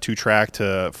two track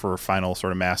for final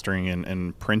sort of mastering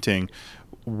and printing,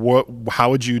 how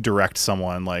would you direct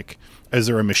someone? Like, is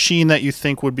there a machine that you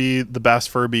think would be the best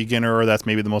for a beginner, or that's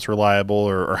maybe the most reliable,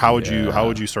 or how would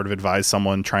you sort of advise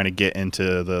someone trying to get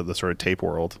into the sort of tape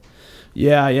world?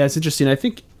 Yeah, it's interesting. I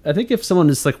think if someone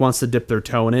just like wants to dip their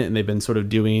toe in it, and they've been sort of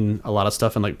doing a lot of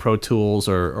stuff in like Pro Tools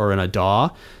or in a DAW,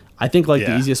 I think like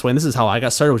the easiest way, and this is how I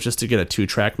got started, was just to get a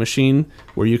 2-track machine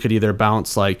where you could either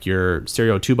bounce like your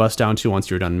stereo 2 bus down to once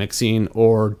you're done mixing,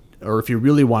 or if you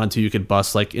really wanted to, you could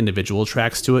bus like individual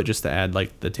tracks to it just to add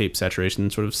like the tape saturation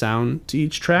sort of sound to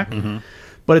each track. Mm-hmm.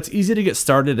 But it's easy to get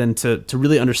started and to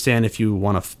really understand if you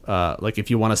want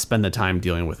to spend the time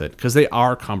dealing with it, because they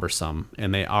are cumbersome,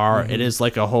 and it is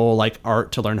like a whole like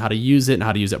art to learn how to use it and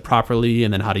how to use it properly,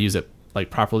 and then how to use it like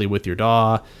properly with your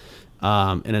DAW.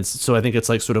 And I think it's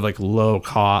like sort of like lower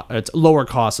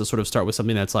cost to sort of start with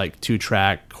something that's like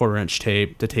 2-track 1/4-inch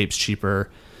tape. The tape's cheaper,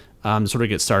 to sort of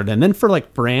get started. And then for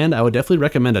like brand, I would definitely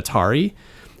recommend Atari.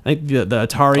 I think the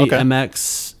Atari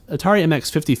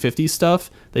MX 5050 stuff.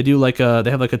 They have like a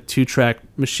 2-track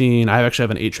machine. I actually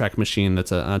have an 8-track machine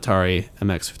that's an Atari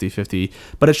MX 5050,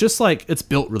 but it's just like, it's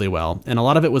built really well. And a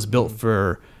lot of it was built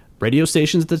for radio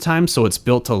stations at the time, so it's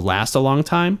built to last a long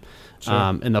time. Sure.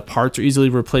 And the parts are easily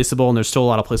replaceable, and there's still a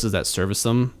lot of places that service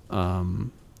them.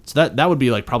 So that would be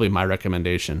like probably my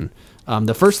recommendation.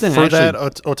 The first thing for that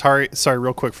Atari, sorry,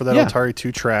 real quick, for that Atari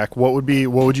 2-track, what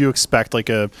would you expect like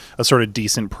a sort of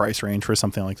decent price range for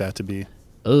something like that to be?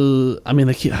 I mean,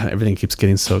 everything keeps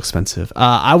getting so expensive.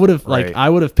 I would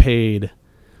have paid,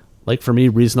 like for me,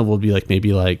 reasonable would be like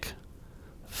maybe like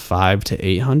 $500 to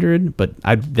 $800, but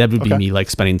that would be me like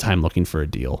spending time looking for a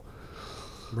deal.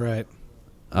 Right.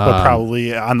 But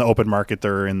probably on the open market,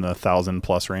 they're in the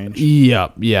 1,000+ range.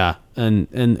 Yeah. And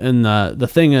the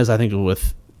thing is, I think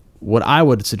with what I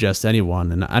would suggest to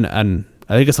anyone, and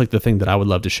I think it's like the thing that I would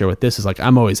love to share with this is like,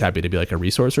 I'm always happy to be like a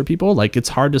resource for people. Like, it's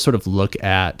hard to sort of look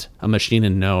at a machine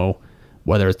and know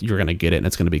whether you're going to get it and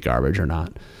it's going to be garbage or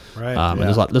not. Right. And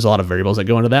there's a lot of variables that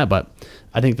go into that, but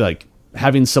I think like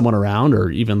having someone around, or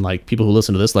even like people who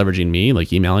listen to this leveraging me,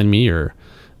 like emailing me or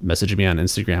messaging me on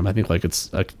Instagram, I think like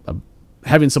it's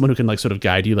having someone who can like sort of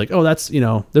guide you, like, oh, that's,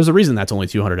 there's a reason that's only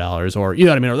 $200, or you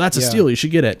know what I mean, or that's a steal, you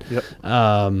should get it. Yep.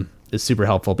 It's super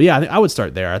helpful. But yeah, I think I would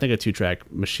start there. I think a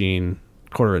 2-track machine,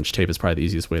 1/4-inch tape is probably the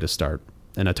easiest way to start.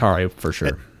 And Atari for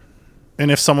sure. And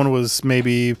if someone was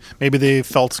maybe they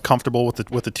felt comfortable with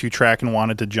the 2-track and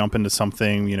wanted to jump into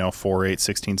something, 4/8,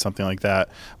 16, something like that,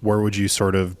 where would you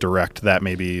sort of direct that?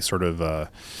 Maybe sort of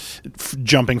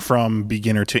jumping from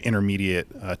beginner to intermediate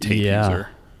tape user.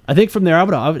 I think from there, I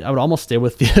would almost stay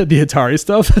with the Atari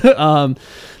stuff. The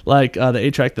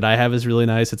 8-track that I have is really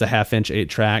nice. It's a 1/2-inch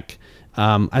 8-track.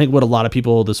 I think what a lot of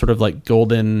people, the sort of like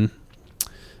golden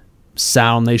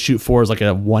sound they shoot for is like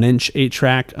a 1-inch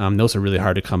 8-track. Those are really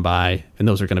hard to come by, and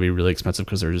those are going to be really expensive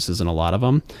because there just isn't a lot of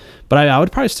them. But I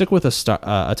would probably stick with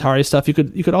Atari stuff. You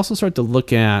could also start to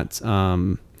look at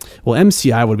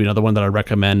MCI would be another one that I'd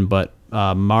recommend, but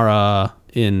Mara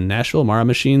in Nashville, Mara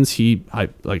Machines, he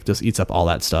just eats up all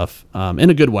that stuff in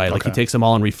a good way. Like he takes them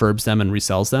all and refurbs them and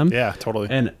resells them. Yeah, totally.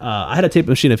 And I had a tape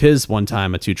machine of his one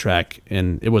time, a 2-track,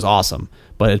 and it was awesome.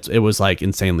 But it was like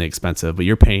insanely expensive. But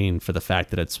you're paying for the fact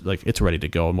that it's ready to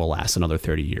go and will last another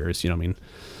 30 years. You know what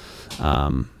I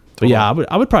mean? But yeah,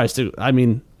 I would probably still. I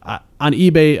mean, on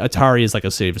eBay, Atari is like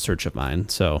a safe search of mine.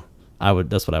 So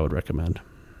that's what I would recommend.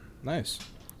 Nice.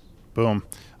 Boom.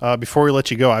 Before we let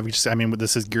you go,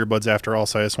 this is Gear Buds after all,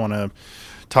 so I just want to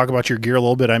talk about your gear a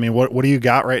little bit. I mean, what do you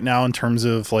got right now in terms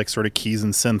of like sort of keys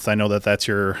and synths? I know that's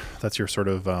your sort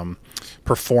of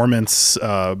performance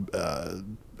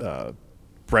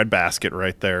breadbasket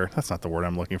right there. That's not the word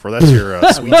I'm looking for. That's your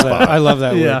sweet spot. I love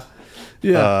that word.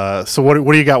 Yeah. So what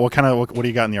do you got? What do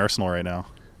you got in the arsenal right now?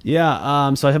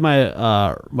 Yeah. So I have my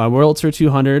Wurlitzer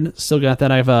 200. Still got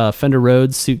that. I have a Fender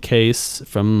Rhodes suitcase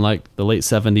from like the late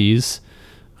 70s.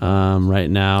 Right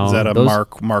now. Is that a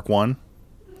Mark 1?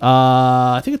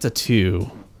 I think it's a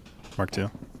 2. Mark 2.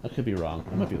 I could be wrong.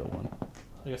 It might be the 1.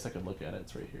 I guess I could look at it.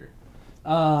 It's right here.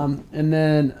 And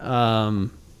then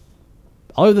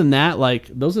other than that, like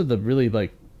those are the really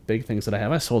like big things that I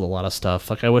have. I sold a lot of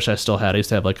stuff. Like I wish I still had. I used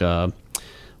to have like one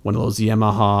of those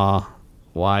Yamaha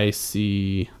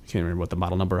YC. I can't remember what the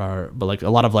model number are, but like a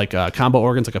lot of like combo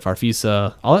organs, like a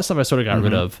Farfisa. All that stuff I sort of got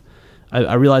rid of.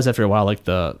 I realized after a while, like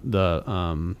the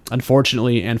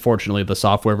unfortunately and fortunately, the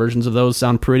software versions of those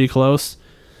sound pretty close.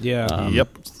 Yeah. Yep.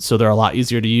 So they're a lot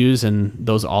easier to use, and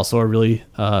those also are really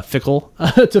fickle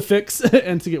to fix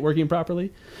and to get working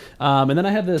properly. And then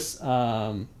I have this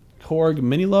Korg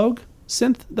Minilogue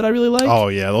synth that I really like. Oh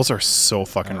yeah, those are so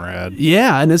fucking rad.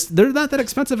 Yeah, and they're not that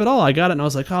expensive at all. I got it and I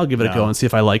was like, I'll give it a go and see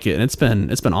if I like it, and it's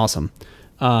been awesome.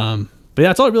 But yeah,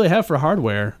 that's all I really have for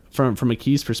hardware from a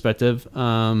keys perspective.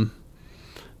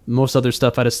 Most other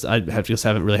stuff I just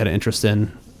haven't really had an interest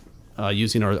in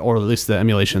using, or at least the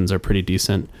emulations are pretty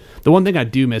decent. The one thing I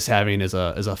do miss having is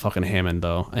a fucking Hammond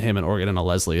though, a Hammond organ and a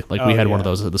Leslie. Like we had one of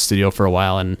those at the studio for a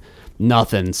while, and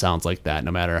nothing sounds like that, no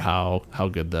matter how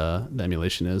good the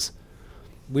emulation is.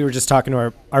 We were just talking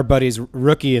to our buddies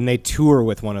Rookie, and they tour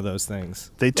with one of those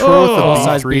things. They tour with a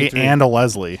B3 B3 and a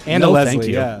Leslie. And a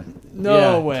Leslie, yeah.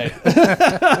 No way.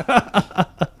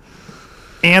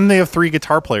 And they have 3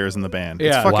 guitar players in the band.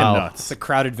 It's fucking nuts. It's a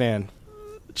crowded van.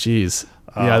 Jeez.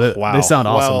 They sound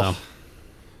awesome though.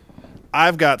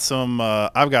 I've got some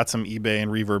eBay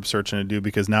and reverb searching to do,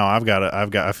 because now I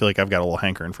feel like I've got a little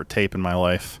hankering for tape in my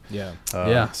life.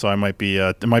 Yeah. So I might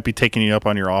be taking you up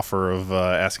on your offer of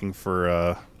asking for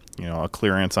a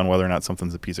clearance on whether or not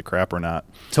something's a piece of crap or not.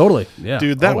 Totally. Yeah.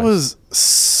 Dude, that was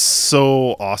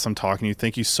so awesome talking to you.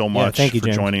 Thank you so much for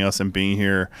James. Joining us and being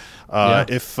here.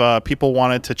 If people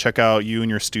wanted to check out you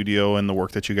and your studio and the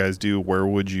work that you guys do, where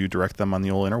would you direct them on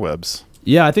the old interwebs?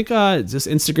 Yeah, I think just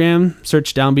Instagram,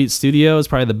 search Downbeat Studio is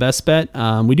probably the best bet.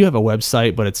 We do have a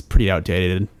website, but it's pretty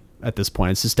outdated at this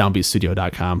point. It's just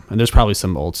downbeatstudio.com, and there's probably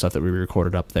some old stuff that we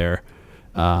recorded up there.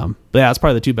 But yeah, it's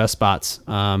probably the 2 best spots.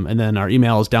 And then our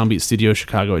email is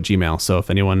downbeatstudiochicago@gmail.com. So if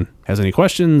anyone has any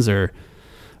questions or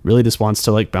really just wants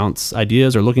to like bounce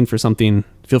ideas or looking for something,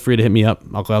 feel free to hit me up.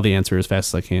 I'll gladly answer as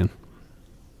fast as I can.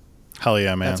 Hell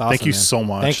yeah, man. That's awesome, Thank you man. so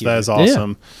much. Thank you. That is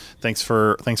awesome. Yeah. Thanks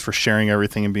for sharing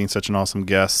everything and being such an awesome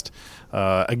guest.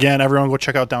 Again, everyone go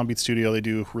check out Downbeat Studio. They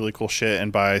do really cool shit,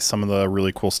 and buy some of the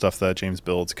really cool stuff that James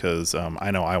builds, because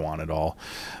I know I want it all.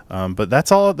 But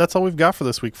that's all we've got for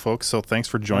this week, folks. So thanks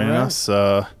for joining us.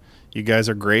 You guys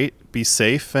are great. Be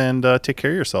safe and take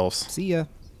care of yourselves. See ya.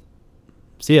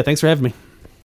 Thanks for having me.